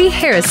with Jody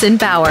Harrison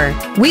Bauer.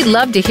 We'd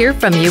love to hear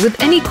from you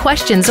with any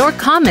questions or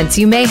comments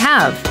you may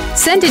have.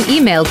 Send an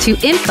email to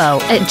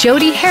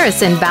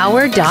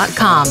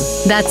info@jodyharrisonbauer.com.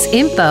 That's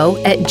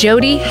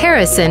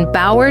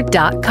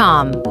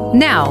info@jodyharrisonbauer.com.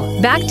 Now,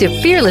 back to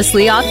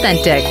Fearlessly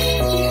Authentic.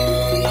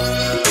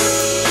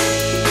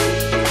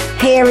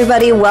 Hey,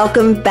 everybody.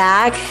 Welcome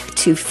back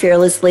to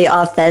Fearlessly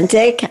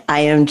Authentic. I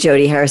am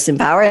Jody Harrison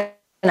Bauer,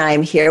 and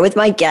I'm here with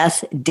my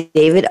guest,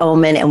 David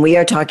Oman, and we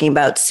are talking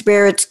about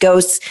spirits,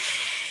 ghosts,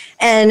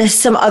 and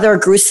some other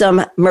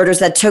gruesome murders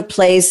that took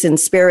place and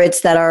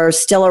spirits that are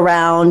still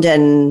around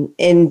and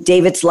in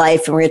David's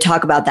life. And we're going to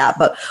talk about that.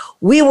 But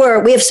we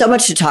have so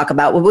much to talk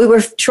about. We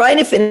were trying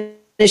to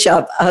finish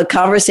up a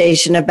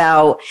conversation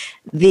about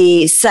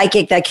the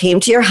psychic that came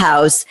to your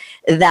house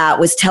that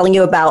was telling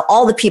you about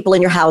all the people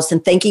in your house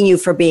and thanking you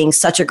for being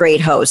such a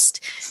great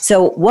host.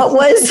 So what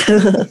was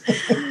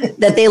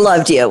that they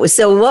loved you?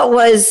 So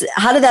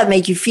how did that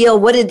make you feel?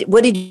 What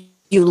did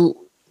you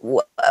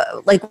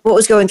like, what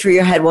was going through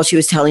your head while she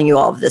was telling you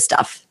all of this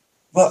stuff?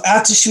 Well,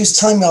 after she was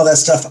telling me all that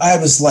stuff, I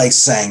was like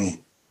saying,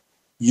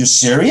 "You're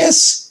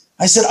serious?"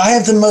 I said, "I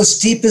have the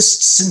most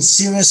deepest,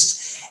 sincerest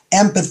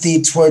empathy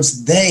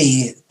towards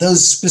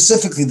those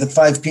specifically the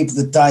 5 people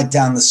that died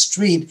down the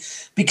street,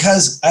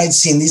 because I'd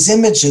seen these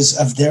images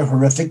of their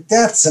horrific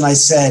deaths." And I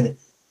said,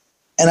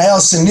 and I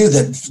also knew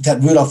that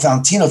Rudolph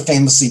Valentino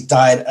famously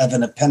died of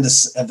a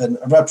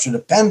ruptured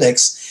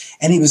appendix,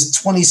 and he was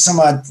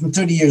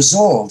 30 years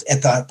old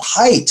at the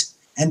height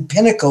and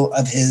pinnacle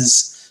of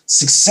his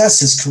success,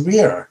 his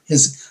career,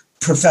 his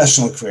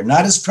professional career,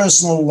 not his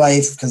personal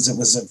life, because it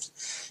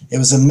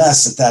was a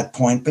mess at that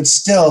point. But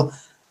still,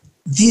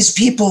 these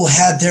people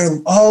had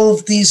all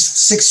of these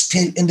 6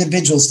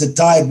 individuals that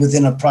died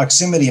within a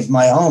proximity of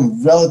my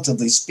home,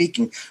 relatively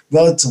speaking,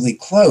 relatively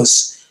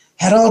close,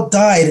 had all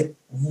died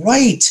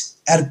right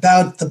at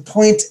about the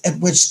point at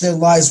which their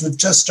lives were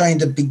just starting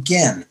to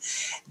begin.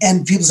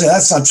 And people say,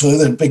 that's not true.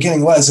 The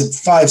beginning was at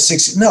 5,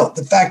 6. No,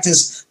 the fact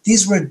is,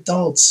 these were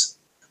adults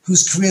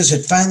whose careers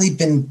had finally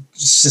been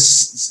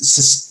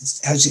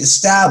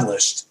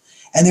established,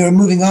 and they were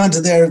moving on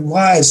to their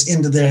lives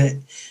into their,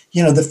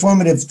 the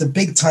formative, the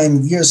big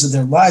time years of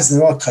their lives, and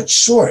they're all cut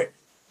short.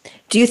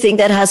 Do you think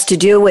that has to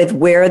do with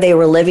where they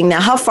were living now?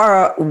 How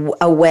far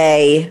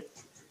away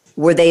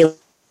were they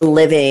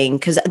living?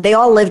 Because they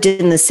all lived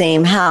in the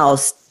same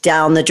house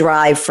down the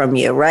drive from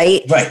you,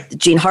 right? Right.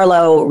 Jean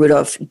Harlow,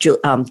 Rudolph. Jean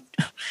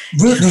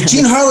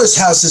Harlow's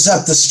house is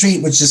up the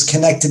street, which is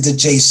connected to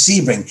Jay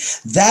Sebring.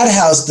 That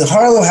house, the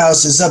Harlow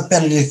house, is up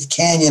Benedict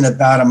Canyon,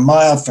 about a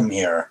mile from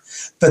here.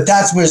 But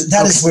that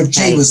is where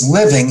Jay was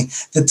living.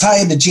 The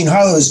tie-in to Jean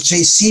Harlow is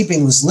Jay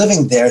Sebring was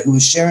living there, who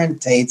was Sharon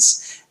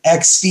Tate's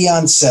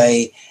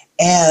ex-fiance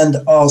and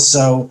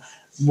also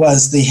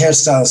was the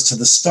hairstylist to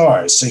the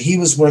stars. So he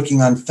was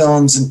working on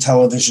films and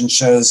television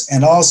shows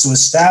and also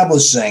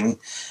establishing,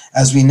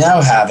 as we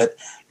now have it,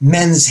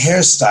 men's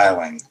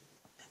hairstyling,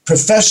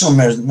 professional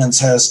men's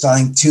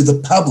hairstyling to the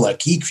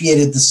public. He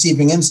created the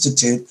Sebring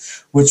Institute,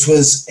 which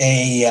was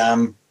a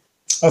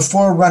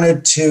forerunner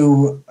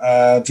to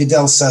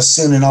Vidal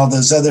Sassoon and all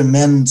those other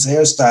men's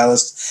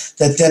hairstylists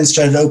that then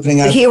started opening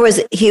up. He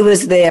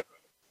was there.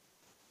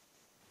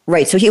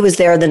 Right. So he was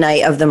there the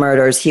night of the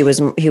murders. He was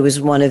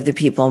one of the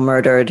people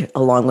murdered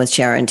along with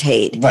Sharon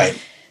Tate. Right.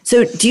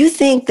 So do you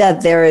think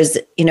that there is,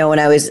 when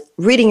I was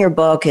reading your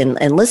book and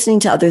listening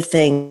to other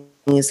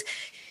things,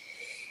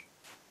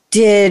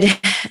 did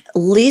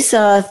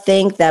Lisa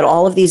think that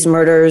all of these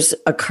murders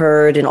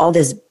occurred and all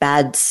this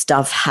bad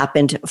stuff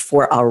happened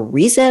for a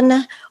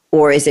reason?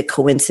 Or is it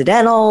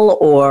coincidental?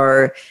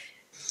 Or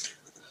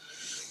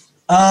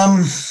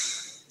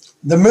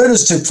the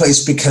murders took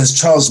place because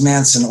Charles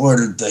Manson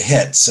ordered the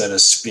hit, so to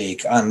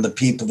speak, on the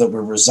people that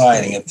were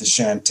residing at the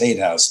Sharon Tate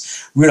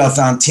house. Rudolph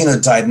Valentino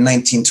died in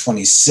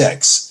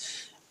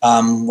 1926.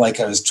 Like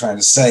I was trying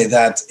to say,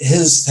 that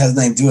his has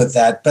nothing to do with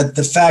that. But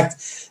the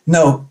fact,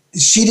 no,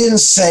 she didn't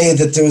say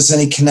that there was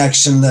any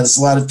connection. There's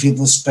a lot of people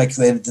who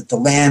speculated that the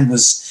land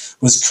was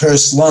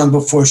cursed long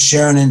before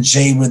Sharon and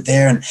Jay were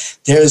there, and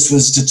theirs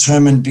was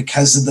determined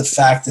because of the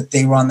fact that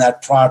they were on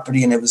that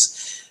property. And it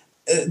was,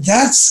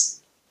 that's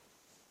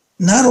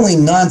not only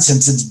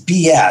nonsense, it's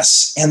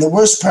BS. And the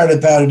worst part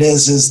about it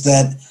is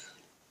that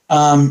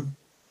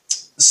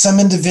some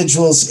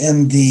individuals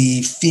in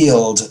the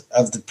field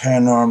of the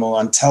paranormal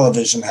on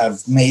television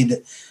have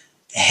made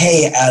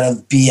hay out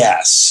of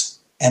BS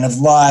and have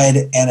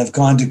lied and have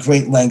gone to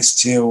great lengths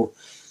to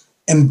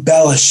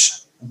embellish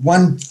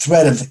one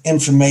thread of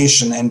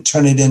information and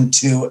turn it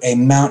into a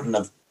mountain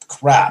of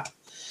crap.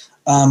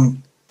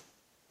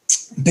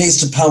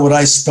 Based upon what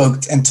I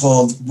spoke and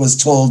was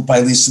told by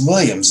Lisa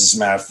Williams, as a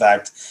matter of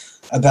fact,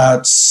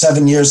 about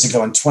 7 years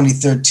ago in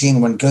 2013,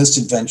 when Ghost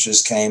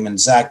Adventures came and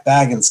Zach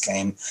Baggins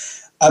came.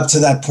 Up to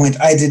that point,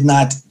 I did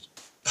not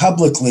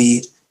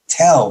publicly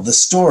tell the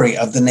story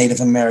of the Native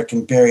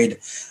American buried,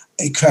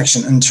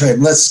 interred.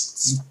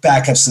 Let's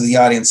back up so the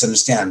audience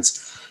understands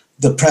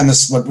the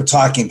premise, what we're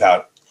talking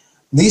about.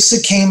 Lisa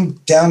came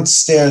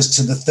downstairs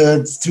to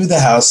through the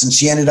house, and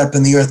she ended up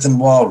in the earthen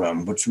wall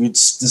room, which we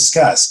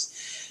discussed.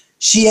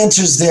 She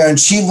enters there and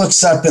she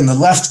looks up in the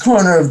left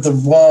corner of the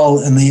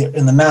wall in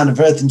the mound of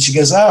earth, and she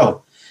goes,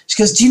 "Oh,"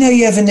 she goes, "Do you know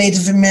you have a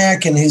Native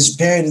American who's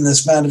buried in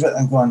this mound of earth?"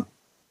 I'm going,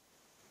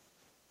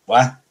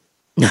 "What?"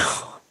 No.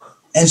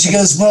 And she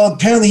goes, "Well,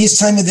 apparently he's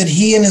telling me that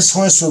he and his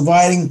horse were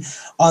riding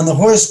on the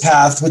horse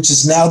path, which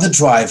is now the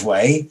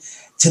driveway,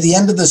 to the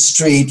end of the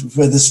street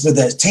where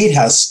the Tate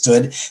house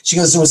stood." She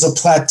goes, "There was a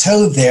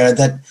plateau there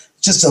that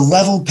just a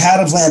level pad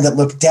of land that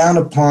looked down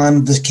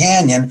upon the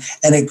canyon,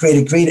 and it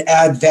created a great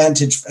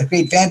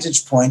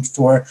vantage point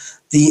for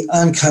the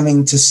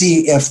oncoming to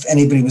see if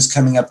anybody was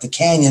coming up the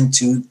canyon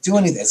to do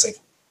anything. It's like,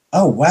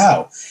 oh,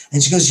 wow.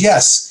 And she goes,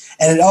 yes.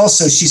 And it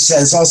also, she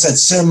says, also had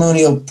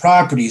ceremonial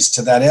properties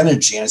to that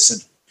energy. And I said,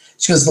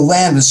 she goes,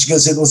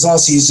 it was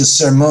also used as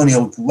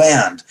ceremonial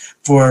land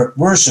for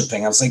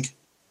worshiping. I was like,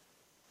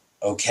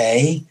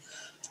 okay.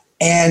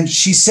 And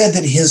she said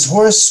that his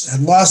horse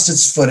had lost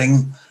its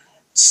footing,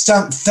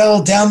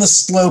 fell down the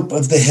slope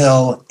of the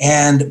hill,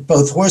 and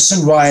both horse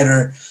and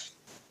rider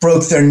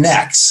broke their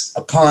necks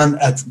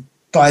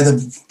by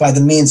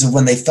the means of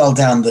when they fell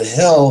down the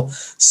hill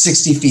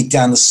 60 feet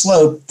down the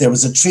slope. There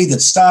was a tree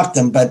that stopped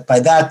them, but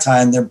by that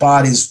time their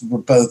bodies were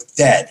both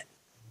dead.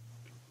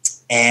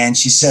 And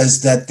she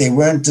says that they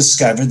weren't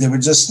discovered, they were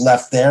just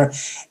left there,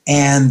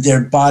 and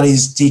their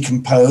bodies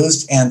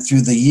decomposed, and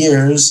through the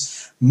years,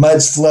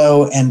 mud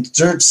flow and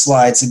dirt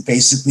slides had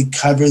basically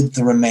covered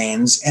the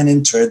remains and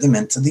interred them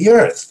into the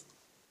earth.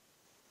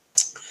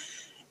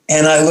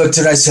 And I looked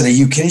at her, I said, are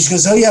you kidding? She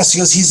goes, oh, yes. She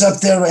goes, he's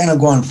up there. And I'm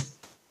going,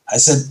 I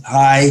said,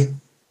 hi.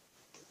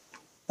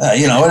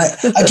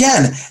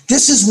 Again,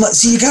 this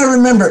is, you got to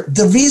remember,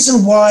 the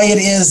reason why it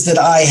is that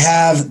I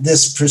have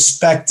this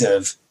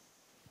perspective,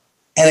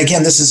 and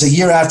again, this is a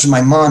year after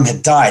my mom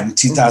had died in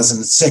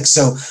 2006.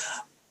 So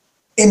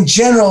in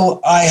general,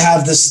 I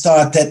have this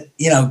thought that,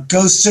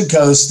 ghosts are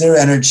ghosts, they're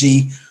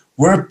energy,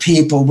 we're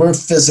people, we're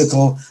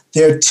physical,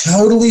 they're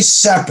totally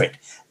separate.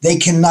 They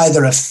can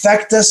neither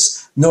affect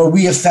us nor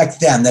we affect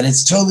them, that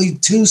it's totally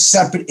two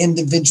separate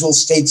individual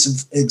states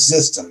of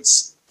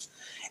existence.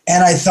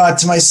 And I thought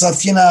to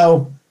myself,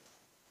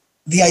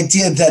 the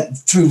idea that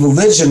through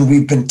religion,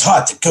 we've been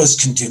taught that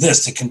ghosts can do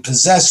this, they can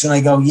possess you. And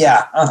I go,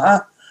 yeah,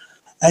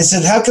 I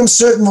said, how come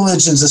certain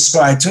religions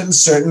ascribe to it and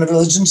certain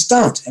religions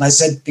don't? And I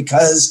said,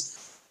 because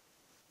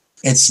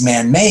it's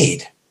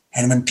man-made.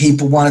 And when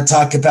people want to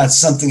talk about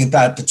something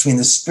about between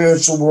the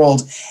spiritual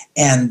world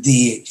and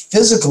the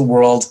physical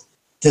world,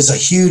 there's a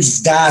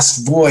huge,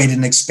 vast void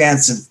and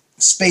expansive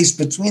space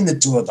between the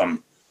two of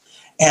them.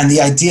 And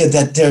the idea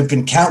that there have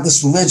been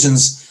countless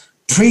religions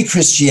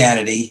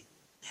pre-Christianity,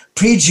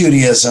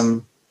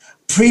 pre-Judaism,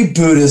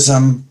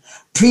 pre-Buddhism,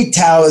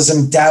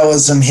 pre-Taoism,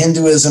 Taoism,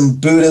 Hinduism,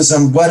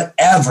 Buddhism,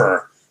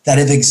 whatever, that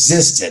have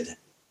existed.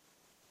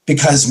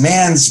 Because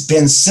man's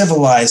been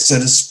civilized, so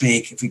to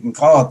speak, if we can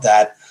call it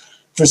that,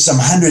 for some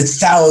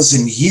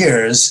 100,000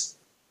 years.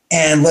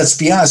 And let's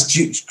be honest,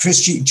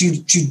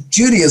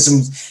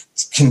 Judaism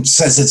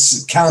says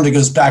its calendar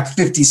goes back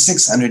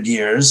 5,600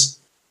 years.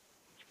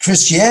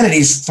 Christianity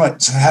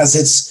has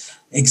its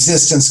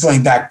existence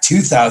going back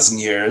 2,000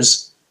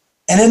 years.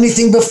 And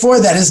anything before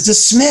that is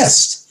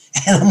dismissed.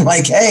 And I'm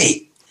like,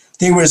 hey,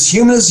 they were as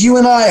human as you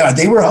and I are.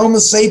 They were Homo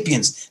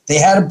sapiens. They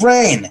had a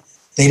brain.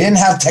 They didn't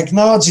have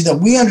technology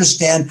that we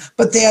understand,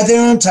 but they had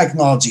their own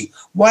technology.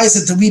 Why is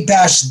it that we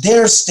bash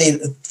their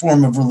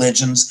form of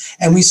religions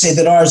and we say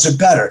that ours are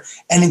better?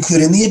 And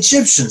including the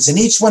Egyptians. And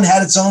each one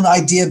had its own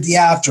idea of the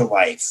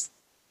afterlife.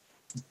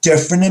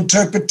 Different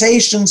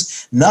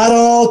interpretations, not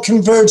all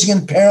converging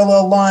in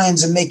parallel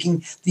lines and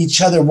making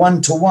each other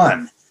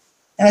one-to-one.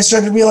 And I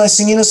started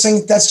realizing,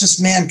 saying that's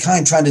just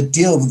mankind trying to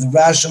deal with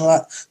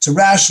to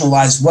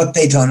rationalize what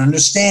they don't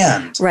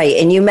understand. Right.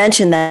 And you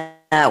mentioned that.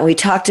 We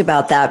talked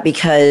about that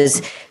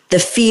because the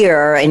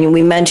fear, and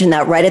we mentioned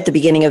that right at the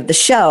beginning of the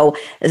show,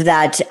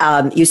 that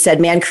you said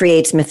man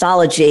creates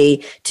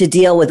mythology to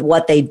deal with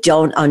what they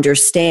don't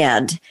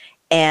understand.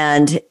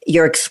 And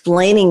you're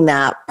explaining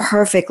that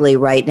perfectly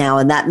right now.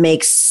 And that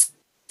makes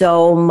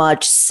so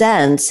much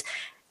sense.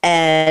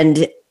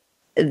 And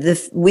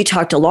we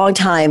talked a long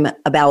time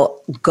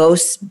about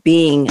ghosts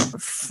being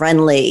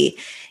friendly.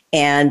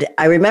 And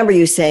I remember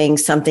you saying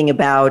something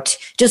about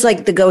just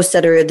like the ghosts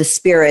that are the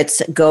spirits,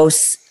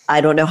 ghosts,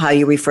 I don't know how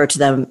you refer to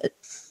them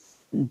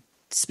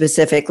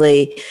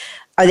specifically.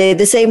 Are they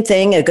the same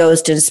thing? A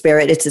ghost and a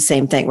spirit, it's the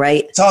same thing,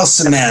 right? It's all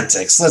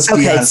semantics. Let's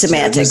be honest. Okay,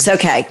 semantics.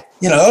 Okay.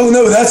 Oh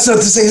no, that's not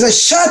the same. He's like,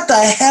 shut the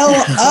hell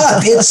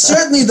up. It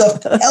certainly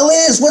the hell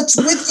is. What's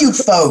with you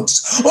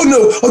folks? Oh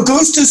no, a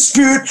ghost, a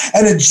spirit,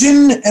 and a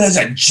jinn, and as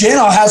a jinn,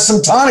 I'll have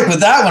some tonic with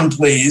that one,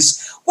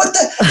 please. What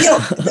the,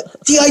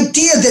 the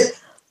idea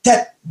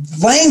that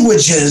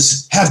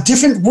languages have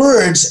different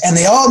words and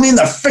they all mean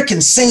the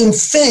freaking same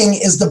thing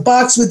is the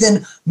box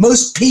within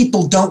most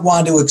people don't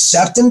want to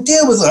accept and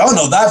deal with it. Oh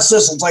no, that's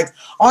this. It's like,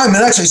 I'm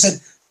an expert. I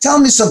said, tell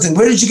me something.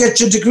 Where did you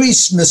get your degree,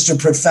 Mr.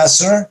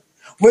 Professor?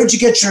 Where did you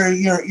get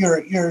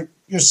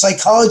your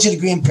psychology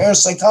degree in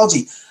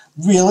parapsychology?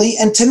 Really?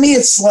 And to me,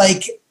 it's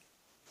like,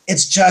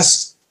 it's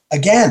just,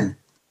 again,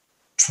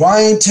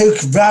 trying to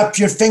wrap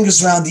your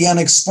fingers around the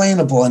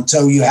unexplainable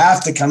until you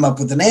have to come up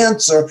with an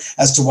answer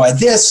as to why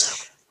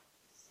this.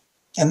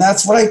 And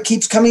that's what I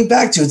keep coming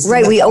back to. It's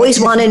right. We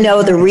always want to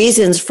know the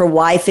reasons for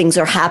why things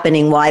are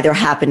happening, why they're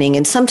happening.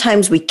 And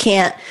sometimes we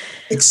can't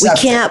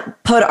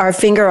put our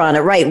finger on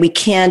it. Right. We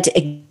can't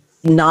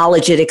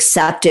acknowledge it,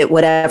 accept it,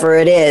 whatever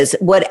it is.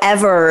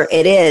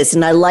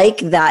 And I like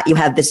that you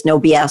have this no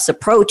BS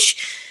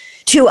approach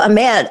to a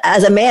man,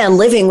 as a man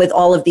living with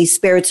all of these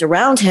spirits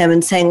around him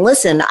and saying,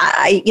 listen,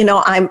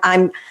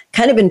 I'm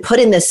kind of been put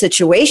in this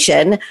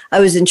situation. I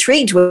was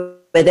intrigued with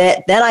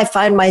it. Then I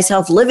find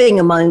myself living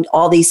among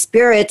all these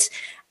spirits,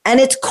 and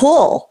it's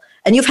cool.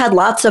 And you've had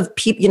lots of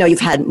people, you've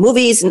had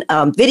movies and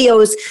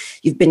videos.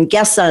 You've been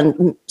guests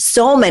on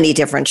so many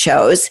different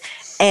shows.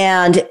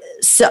 And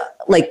so,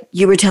 like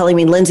you were telling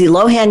me, Lindsay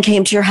Lohan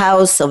came to your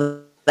house,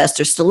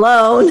 Sylvester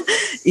Stallone.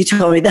 You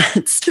told me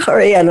that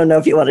story. I don't know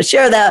if you want to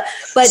share that.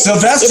 But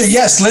Sylvester,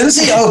 yes.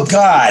 Lindsay, oh,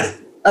 God.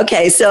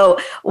 Okay, so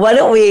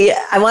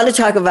let's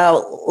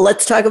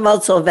talk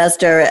about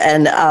Sylvester,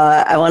 and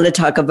I want to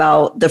talk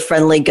about the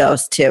friendly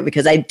ghost too,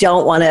 because I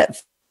don't want to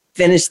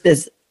finish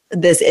this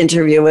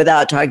interview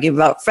without talking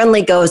about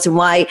friendly ghosts and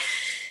why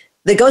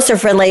the ghosts are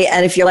friendly.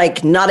 And if you're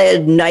like not a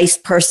nice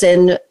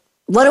person,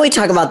 why don't we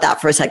talk about that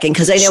for a second?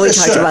 Because I know we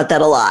talked about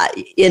that a lot.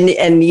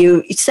 And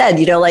you said,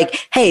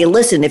 like, hey,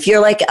 listen, if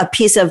you're like a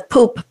piece of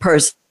poop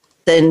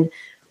person,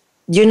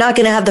 you're not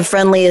going to have the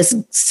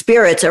friendliest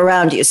spirits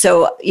around you.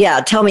 So yeah,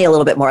 tell me a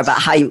little bit more about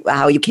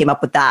how you came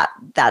up with that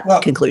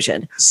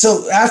conclusion.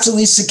 So after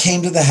Lisa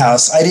came to the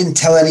house, I didn't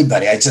tell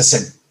anybody. I just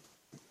said,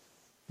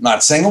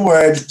 not saying a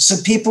word. So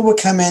people would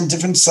come in,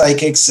 different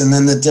psychics, and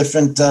then the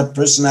different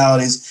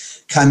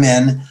personalities come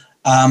in.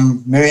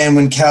 Marianne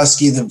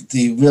Winkowski,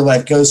 the real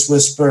life ghost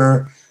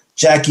whisperer,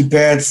 Jackie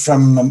Barrett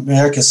from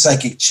America's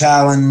Psychic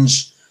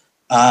Challenge.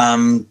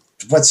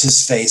 What's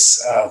his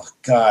face? Oh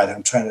God,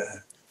 I'm trying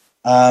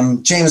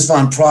to. James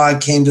Von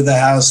Prague came to the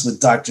house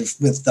with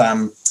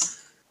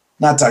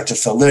not Dr.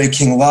 Phil, Larry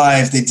King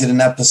Live. They did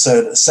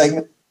a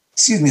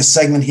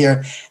segment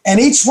here. And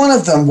each one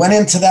of them went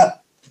into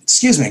that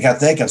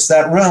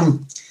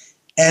room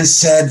and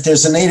said,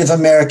 there's a Native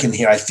American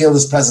here. I feel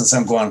this presence.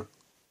 I'm going,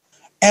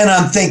 and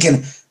I'm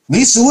thinking,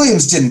 Lisa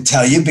Williams didn't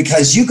tell you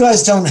because you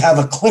guys don't have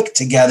a clique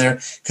together,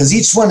 because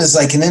each one is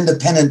like an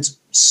independent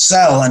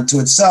cell unto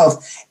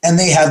itself, and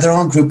they have their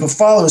own group of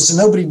followers. So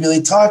nobody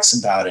really talks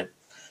about it.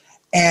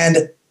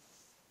 And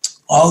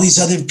all these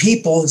other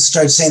people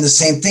start saying the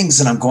same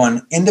things. And I'm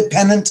going,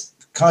 independent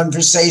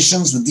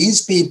conversations with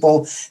these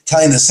people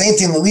telling the same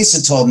thing that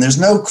Lisa told. And there's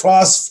no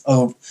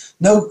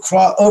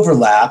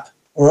overlap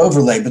or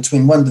overlay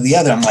between one to the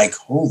other. I'm like,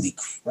 holy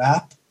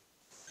crap.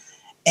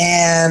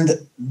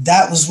 And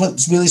that was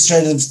what really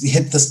started to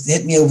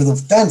hit me over the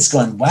fence,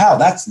 going, wow,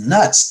 that's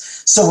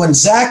nuts. So when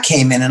Zach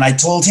came in and I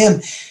told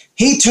him,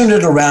 he turned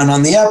it around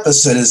on the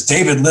episode as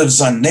David lives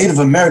on Native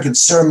American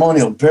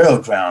ceremonial burial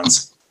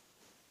grounds.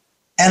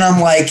 And I'm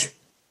like,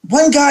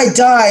 one guy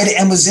died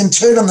and was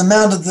interred on the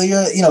mound of the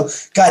earth,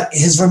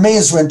 his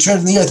remains were interred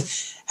in the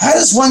earth. How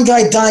does one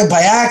guy dying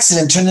by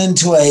accident turn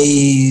into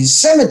a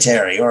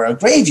cemetery or a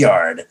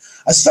graveyard,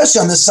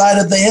 especially on the side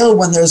of the hill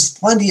when there's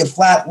plenty of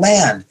flat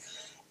land?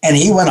 And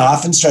he went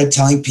off and started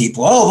telling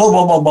people,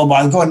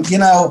 I'm going,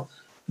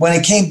 when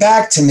it came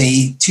back to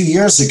me 2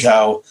 years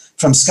ago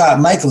from Scott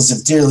Michaels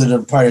of Dearly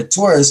Departed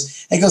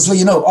Tours, he goes,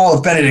 well, all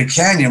of Benedict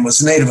Canyon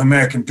was Native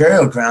American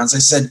burial grounds. I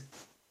said,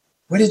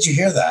 where did you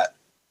hear that?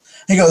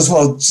 He goes,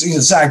 well,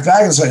 Zach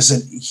Wagner. So I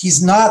said,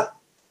 he's not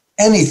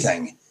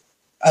anything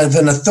of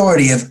an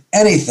authority of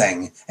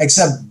anything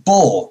except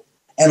bull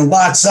and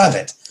lots of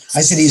it.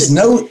 I said, he's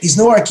no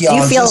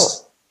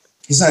archaeologist.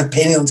 He's not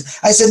painting.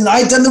 I said,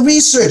 I've done the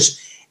research.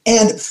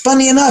 And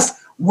funny enough,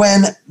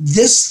 when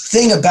this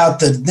thing about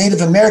the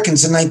Native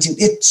Americans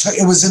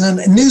it was in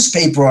a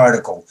newspaper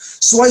article.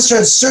 So I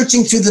started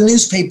searching through the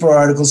newspaper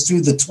articles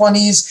through the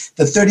 20s,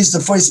 the 30s, the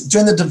 40s,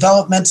 during the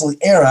developmental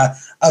era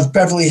of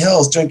Beverly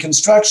Hills, during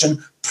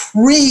construction,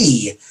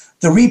 pre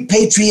the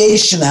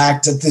Repatriation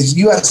Act of the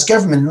U.S.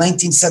 government in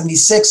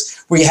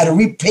 1976, where you had to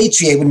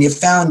repatriate when you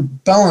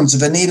found bones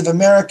of a Native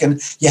American.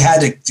 You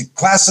had to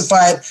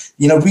classify it,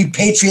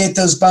 repatriate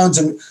those bones,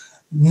 and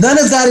none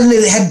of that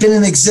had been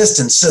in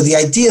existence. So the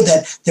idea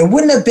that there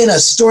wouldn't have been a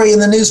story in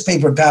the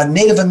newspaper about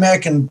Native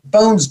American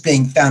bones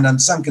being found on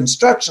some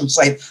construction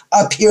site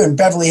up here in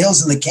Beverly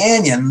Hills in the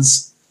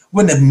canyons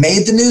wouldn't have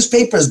made the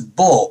newspapers.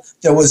 Bull.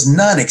 There was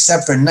none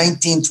except for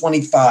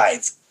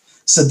 1925.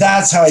 So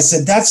that's how I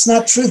said, that's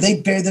not true.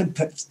 They bury their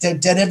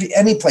dead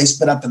any place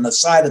but up in the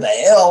side of the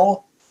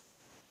hill.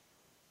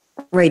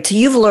 Right. So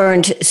you've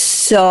learned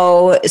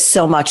so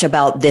much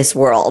about this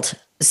world.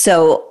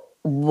 So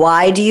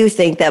why do you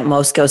think that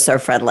most ghosts are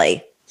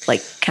friendly?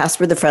 Like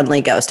Casper the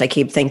Friendly Ghost. I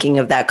keep thinking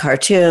of that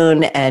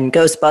cartoon and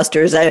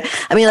Ghostbusters.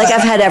 I mean,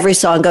 I've had every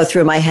song go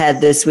through my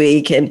head this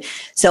week and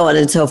so on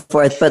and so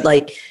forth. But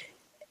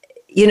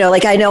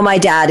I know my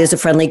dad is a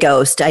friendly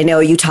ghost. I know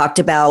you talked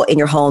about in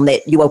your home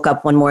that you woke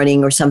up one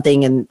morning or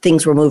something and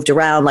things were moved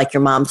around, like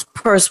your mom's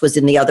purse was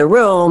in the other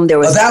room. There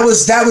was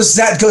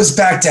that goes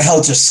back to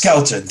Helter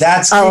Skelter.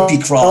 That's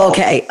creepy crawl.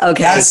 Okay.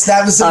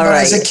 That was when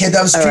I was a kid.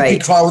 That was creepy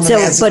crawl when the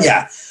man.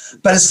 Yeah.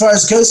 But as far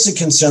as ghosts are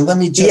concerned, let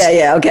me just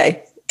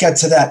get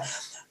to that.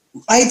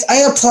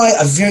 I apply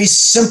a very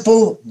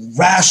simple,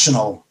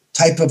 rational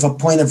type of a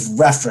point of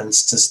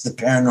reference to the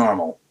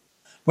paranormal,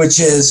 which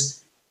is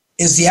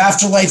the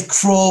afterlife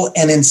cruel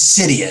and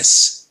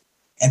insidious?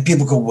 And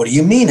people go, what do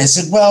you mean? I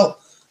said, well,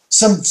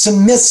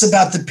 some myths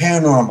about the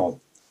paranormal.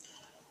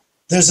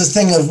 There's a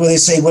thing of where they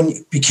say,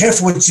 be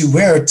careful what you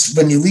wear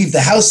when you leave the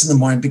house in the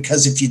morning,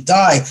 because if you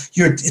die,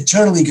 you're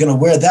eternally going to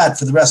wear that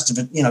for the rest of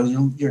it,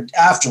 your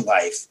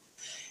afterlife.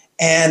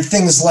 And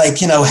things like,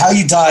 how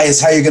you die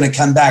is how you're going to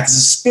come back as a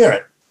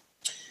spirit.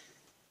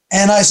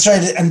 And I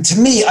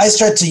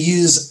started to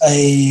use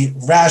a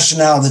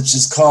rationale that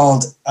is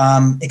called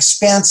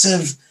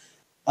expansive,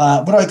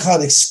 what do I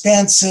call it?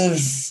 Expansive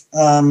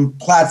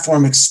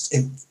platform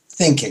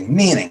thinking,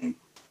 meaning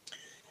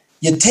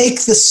you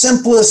take the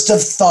simplest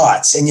of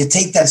thoughts and you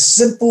take that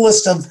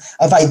simplest of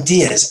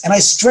ideas, and I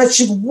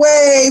stretch it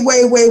way,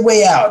 way, way,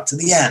 way out to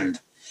the end.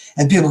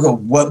 And people go,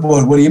 what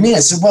do you mean? I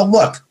said, well,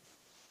 look,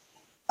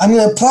 I'm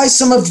going to apply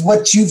some of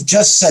what you've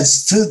just said,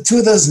 two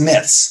of those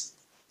myths,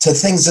 to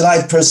things that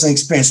I've personally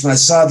experienced when I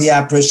saw the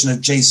apparition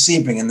of Jay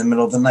Sebring in the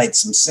middle of the night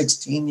some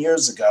 16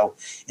 years ago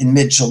in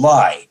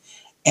mid-July.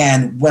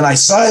 And when I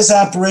saw his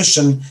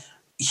apparition,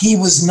 he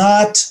was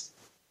not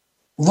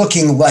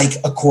looking like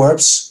a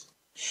corpse.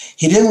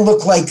 He didn't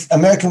look like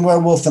American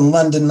Werewolf in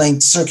London,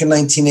 circa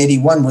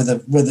 1981,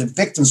 where the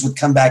victims would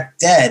come back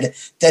dead.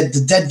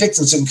 The dead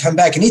victims would come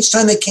back, and each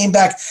time they came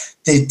back,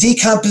 the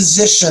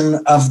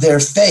decomposition of their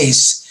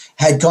face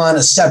had gone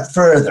a step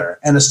further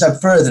and a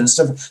step further and a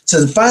step.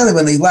 So finally,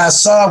 when they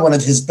last saw one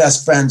of his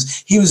best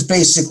friends, he was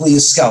basically a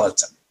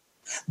skeleton.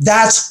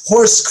 That's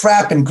horse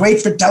crap and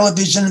great for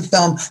television and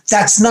film.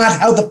 That's not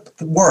how it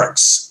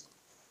works.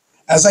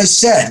 As I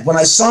said, when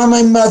I saw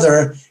my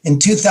mother in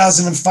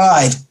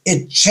 2005,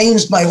 it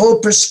changed my whole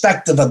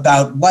perspective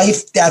about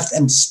life, death,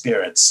 and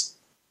spirits.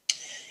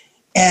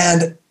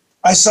 And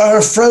I saw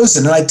her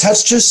frozen, and I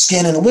touched her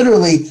skin, and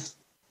literally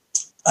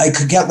I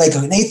could get like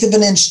 1/8 of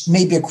an inch,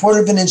 maybe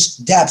 1/4 of an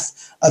inch depth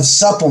of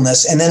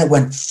suppleness, and then it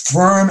went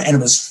firm and it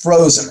was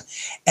frozen.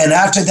 And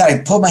after that, I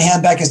pulled my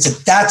hand back and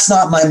said, that's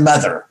not my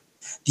mother.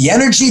 The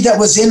energy that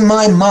was in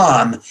my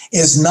mom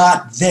is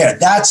not there.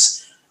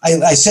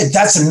 I said,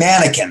 that's a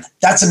mannequin.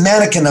 That's a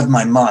mannequin of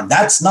my mom.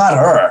 That's not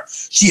her.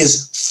 She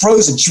is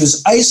frozen. She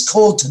was ice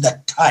cold to the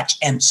touch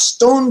and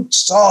stone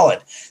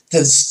solid.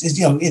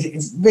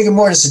 Rigor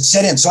mortis had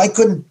set in, so I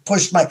couldn't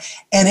push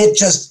and it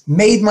just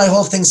made my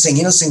whole thing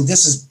sing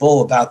this is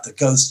bull about the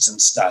ghosts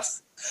and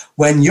stuff.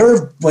 When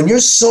your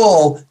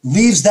soul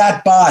leaves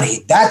that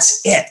body, that's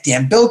it. The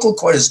umbilical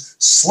cord is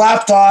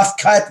slapped off,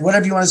 cut,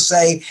 whatever you want to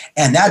say,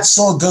 and that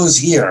soul goes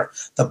here.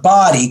 The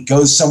body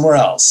goes somewhere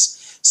else.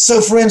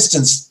 So, for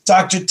instance,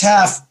 Dr.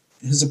 Taff,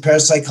 who's a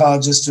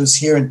parapsychologist who was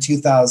here in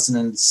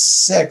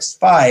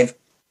 2005,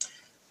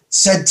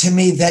 said to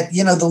me that,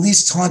 the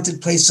least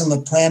haunted place on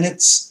this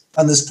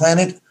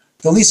planet,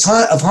 the least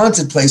of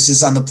haunted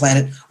places on the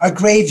planet are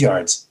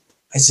graveyards.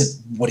 I said,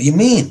 what do you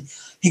mean?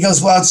 He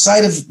goes, well,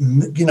 outside of,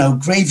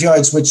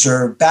 graveyards, which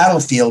are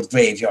battlefield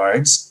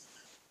graveyards,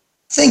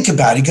 think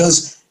about it. He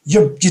goes,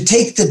 you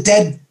take the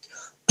dead,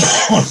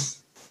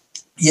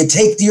 you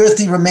take the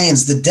earthly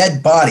remains, the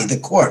dead body, the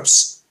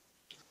corpse,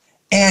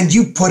 and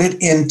you put it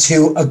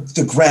into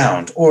the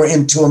ground or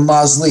into a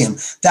mausoleum.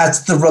 That's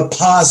the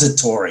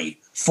repository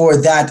for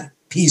that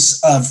piece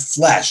of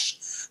flesh.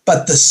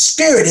 But the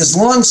spirit is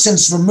long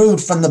since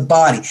removed from the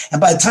body.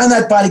 And by the time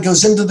that body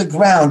goes into the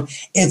ground,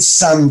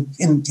 it's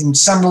in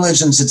some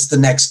religions, it's the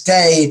next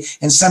day.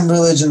 In some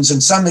religions,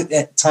 and some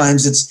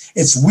times,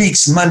 it's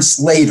weeks, months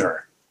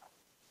later.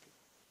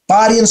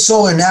 Body and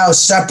soul are now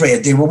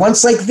separated. They were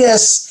once like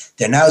this.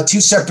 They're now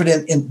two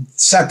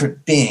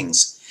separate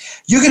beings.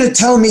 You're going to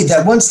tell me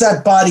that once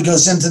that body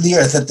goes into the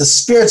earth, that the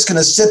spirit's going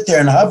to sit there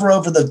and hover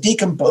over the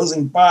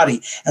decomposing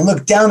body and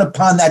look down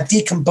upon that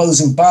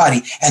decomposing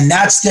body, and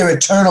that's their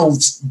eternal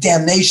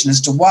damnation, is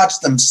to watch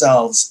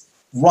themselves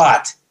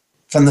rot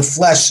from the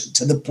flesh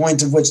to the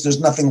point of which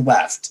there's nothing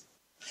left.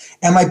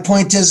 And my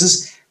point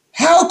is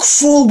how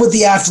cruel would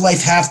the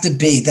afterlife have to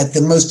be that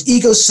the most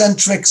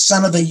egocentric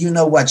son of a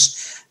you-know-what,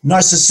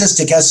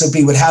 narcissistic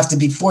SOB would have to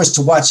be forced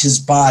to watch his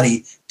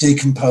body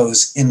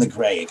decompose in the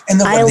grave?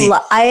 And I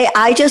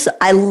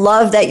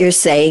love that you're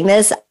saying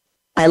this.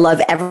 I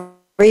love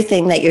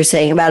everything that you're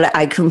saying about it.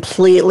 I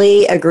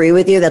completely agree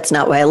with you. That's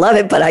not why I love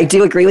it, but I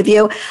do agree with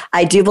you.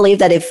 I do believe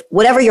that if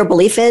whatever your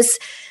belief is,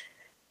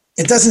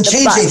 it doesn't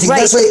change anything.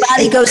 Right, the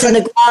body goes in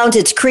the ground,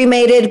 it's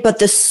cremated, but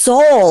the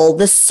soul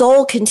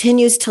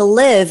continues to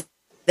live.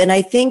 And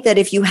I think that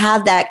if you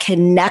have that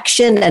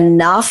connection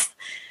enough,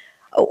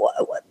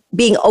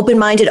 being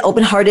open-minded,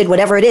 open-hearted,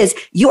 whatever it is,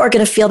 you are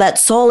going to feel that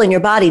soul in your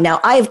body. Now,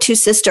 I have two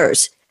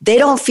sisters. They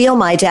don't feel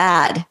my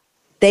dad.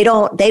 They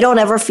don't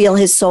ever feel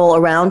his soul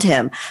around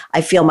him. I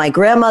feel my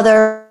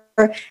grandmother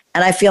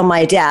and I feel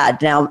my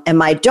dad. Now, and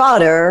my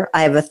daughter,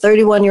 I have a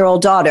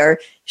 31-year-old daughter.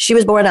 She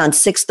was born on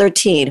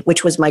 6/13,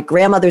 which was my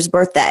grandmother's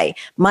birthday.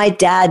 My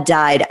dad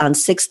died on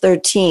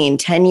 6/13,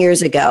 10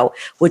 years ago,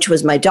 which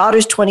was my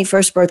daughter's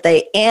 21st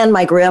birthday and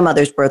my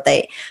grandmother's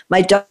birthday.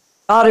 My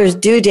daughter's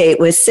due date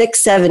was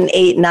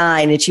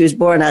 6/7/89, and she was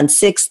born on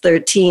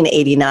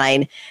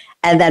 6/13/89.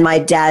 And then my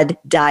dad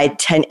died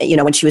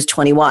when she was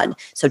 21,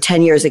 so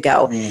 10 years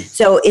ago.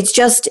 So it's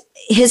just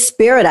his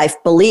spirit, I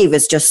believe,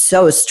 is just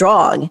so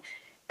strong.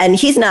 And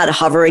he's not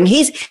hovering.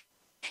 He's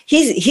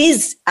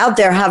out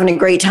there having a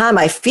great time.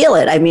 I feel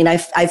it. I mean,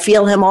 I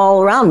feel him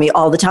all around me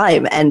all the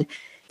time. And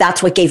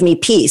that's what gave me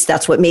peace.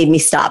 That's what made me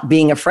stop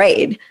being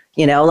afraid,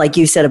 like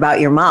you said about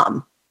your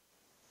mom.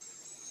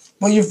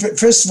 Well,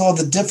 first of all,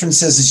 the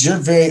difference is you're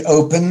very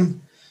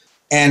open.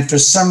 And for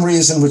some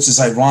reason, which is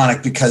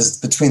ironic, because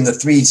between the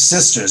three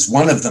sisters,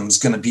 one of them is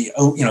going to be,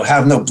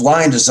 have no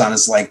blinders on,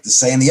 as like to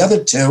say. And the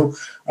other two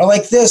are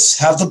like this,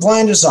 have the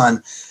blinders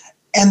on.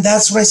 And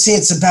that's what I say.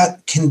 It's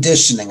about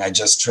conditioning. I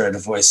just heard a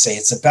voice say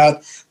it's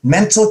about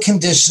mental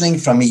conditioning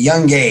from a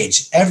young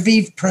age.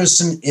 Every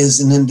person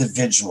is an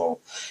individual.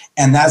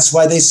 And that's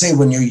why they say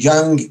when you're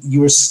young,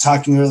 you were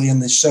talking earlier in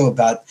the show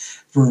about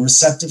we're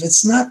receptive.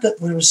 It's not that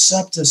we're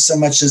receptive so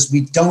much as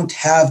we don't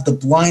have the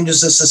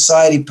blinders of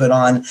society put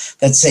on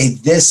that say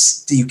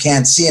this you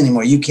can't see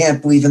anymore. You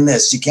can't believe in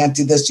this. You can't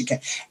do this. You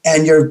can't.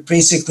 And you're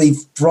basically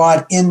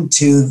brought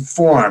into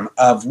form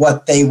of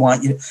what they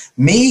want you to.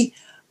 Me,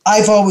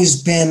 I've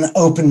always been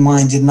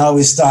open-minded and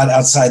always thought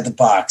outside the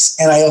box.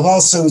 And I have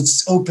also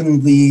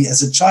openly,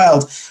 as a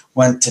child,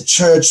 went to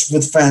church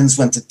with friends,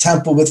 went to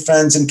temple with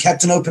friends, and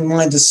kept an open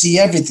mind to see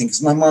everything.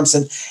 Because my mom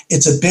said,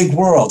 it's a big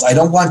world. I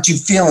don't want you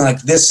feeling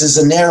like this is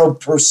a narrow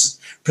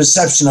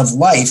perception of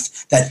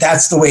life,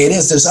 that's the way it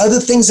is. There's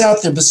other things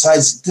out there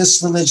besides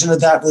this religion or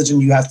that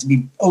religion you have to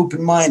be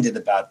open-minded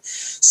about.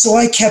 So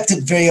I kept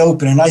it very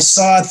open, and I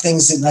saw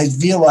things and I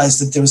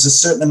realized that there was a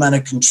certain amount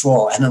of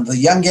control. And at a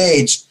young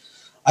age,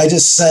 I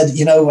just said,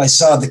 I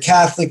saw the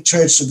Catholic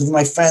Church with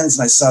my friends,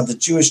 and I saw the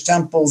Jewish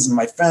temples and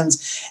my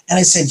friends. And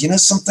I said,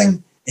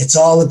 something? It's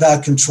all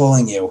about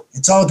controlling you.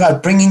 It's all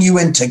about bringing you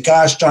into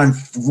gosh darn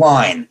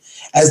line,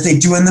 as they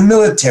do in the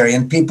military.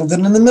 And people that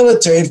are in the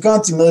military have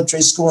gone through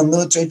military school and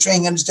military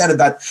training understand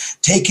about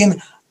taking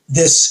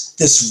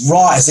this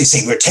raw, as they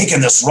say, we're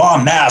taking this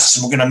raw mass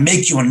and we're going to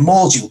make you and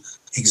mold you.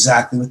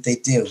 Exactly what they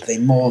do. They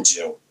mold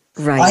you.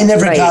 Right. I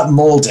never got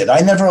molded. I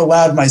never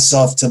allowed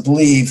myself to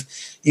believe,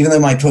 even though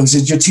my folks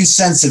said, you're too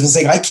sensitive. It's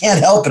like, I can't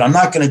help it. I'm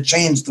not going to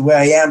change the way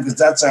I am because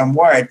that's how I'm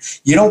wired.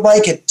 You don't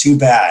like it, too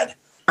bad.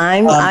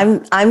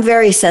 I'm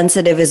very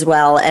sensitive as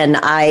well. And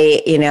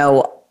I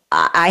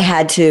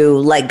had to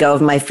let go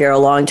of my fear a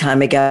long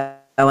time ago.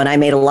 And I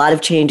made a lot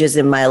of changes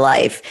in my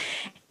life.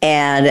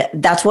 And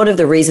that's one of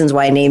the reasons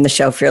why I named the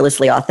show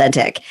Fearlessly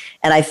Authentic.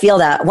 And I feel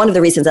that one of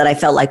the reasons that I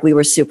felt like we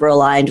were super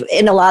aligned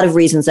in a lot of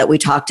reasons that we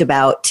talked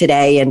about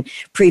today and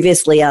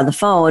previously on the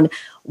phone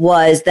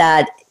was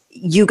that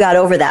you got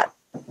over that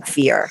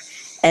fear.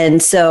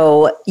 And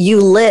so you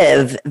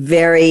live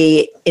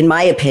very, in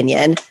my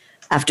opinion,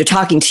 after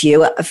talking to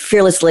you,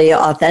 fearlessly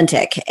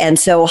authentic. And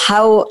so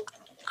how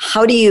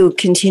do you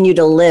continue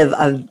to live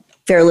a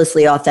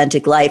fearlessly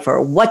authentic life,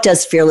 or what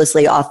does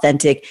fearlessly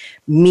authentic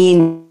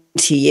mean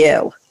to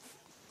you?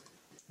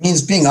 It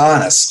means being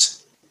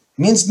honest.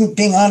 It means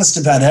being honest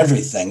about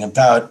everything,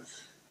 about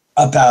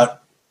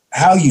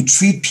how you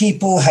treat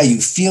people, how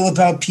you feel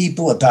about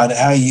people, about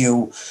how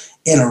you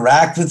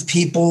interact with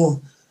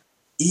people.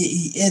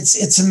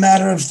 It's a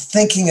matter of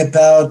thinking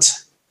about,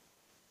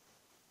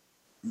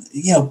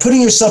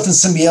 putting yourself in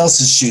somebody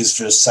else's shoes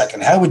for a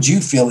second. How would you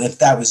feel if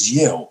that was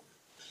you?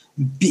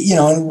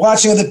 And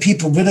watching other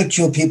people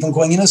ridicule people and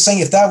going, saying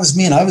if that was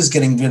me and I was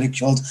getting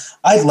ridiculed,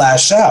 I'd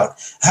lash out.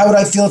 How would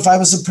I feel if I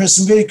was a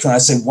person ridiculed?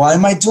 I'd say, why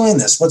am I doing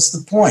this? What's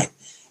the point?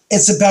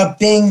 It's about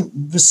being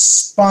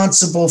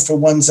responsible for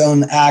one's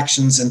own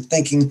actions and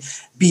thinking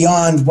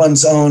beyond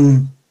one's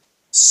own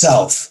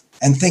self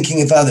and thinking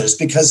of others.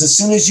 Because as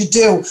soon as you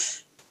do,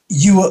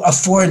 you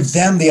afford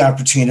them the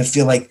opportunity to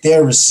feel like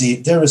they're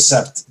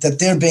receptive, that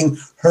they're being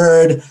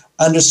heard,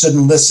 understood,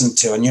 and listened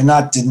to, and you're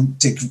not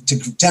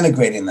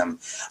denigrating them.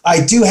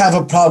 I do have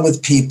a problem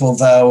with people,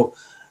 though,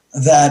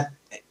 that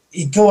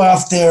you go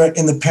off there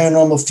in the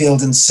paranormal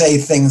field and say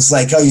things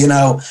like,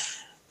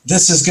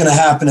 this is going to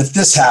happen if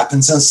this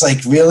happens. And it's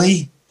like,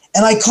 really?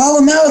 And I call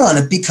them out on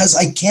it because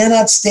I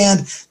cannot stand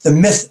the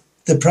myth,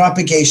 the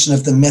propagation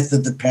of the myth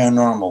of the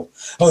paranormal.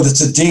 Oh,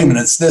 that's a demon.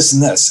 It's this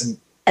and this.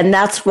 And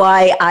that's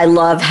why I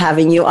love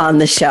having you on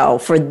the show,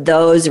 for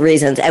those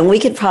reasons. And we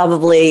could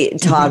probably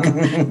talk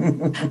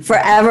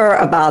forever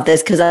about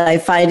this because I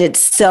find it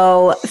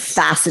so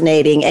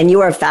fascinating, and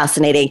you are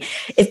fascinating.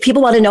 If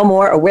people want to know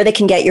more or where they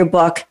can get your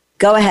book,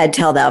 go ahead,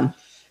 tell them.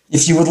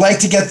 If you would like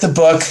to get the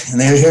book,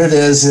 and here it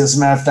is, as a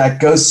matter of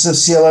fact, Ghosts of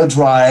Cielo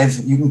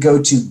Drive, you can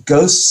go to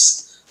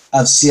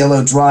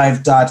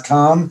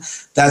ghostsofcielodrive.com.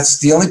 That's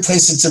the only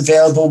place it's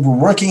available. We're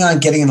working on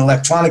getting an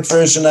electronic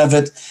version of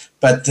it,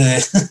 but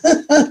the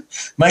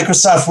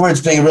Microsoft Word's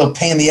being a real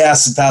pain in the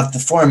ass about the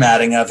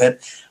formatting of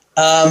it.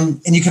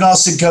 And you can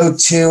also go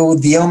to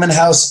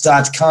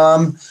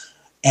theomanhouse.com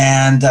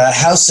and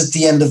house at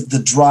the end of the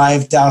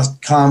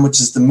drive.com, which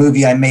is the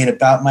movie I made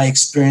about my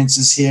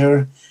experiences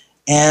here.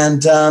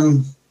 And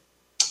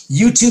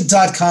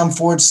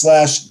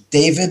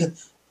youtube.com/David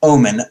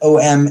Oman,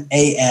 Oman,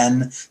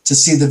 to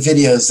see the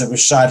videos that were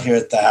shot here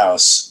at the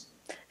house.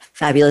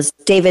 Fabulous.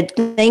 David,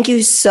 thank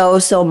you so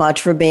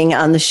much for being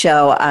on the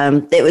show.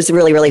 It was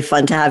really, really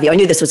fun to have you. I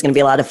knew this was going to be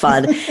a lot of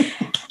fun.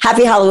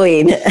 Happy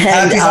Halloween.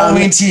 Happy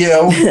Halloween to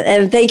you.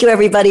 And thank you,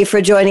 everybody,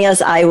 for joining us.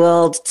 I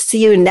will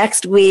see you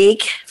next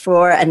week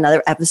for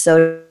another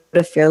episode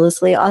of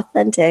Fearlessly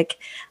Authentic.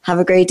 Have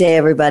a great day,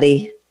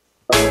 everybody.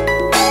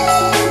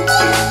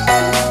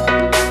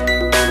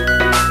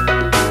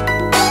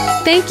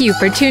 Thank you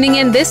for tuning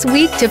in this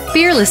week to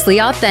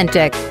Fearlessly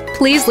Authentic.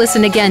 Please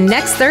listen again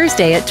next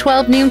Thursday at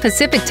 12 noon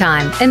Pacific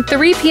Time and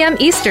 3 p.m.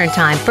 Eastern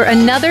Time for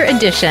another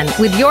edition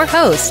with your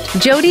host,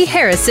 Jody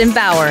Harrison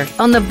Bauer,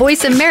 on the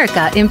Voice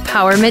America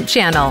Empowerment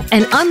Channel,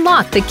 and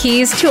unlock the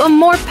keys to a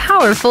more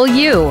powerful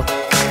you.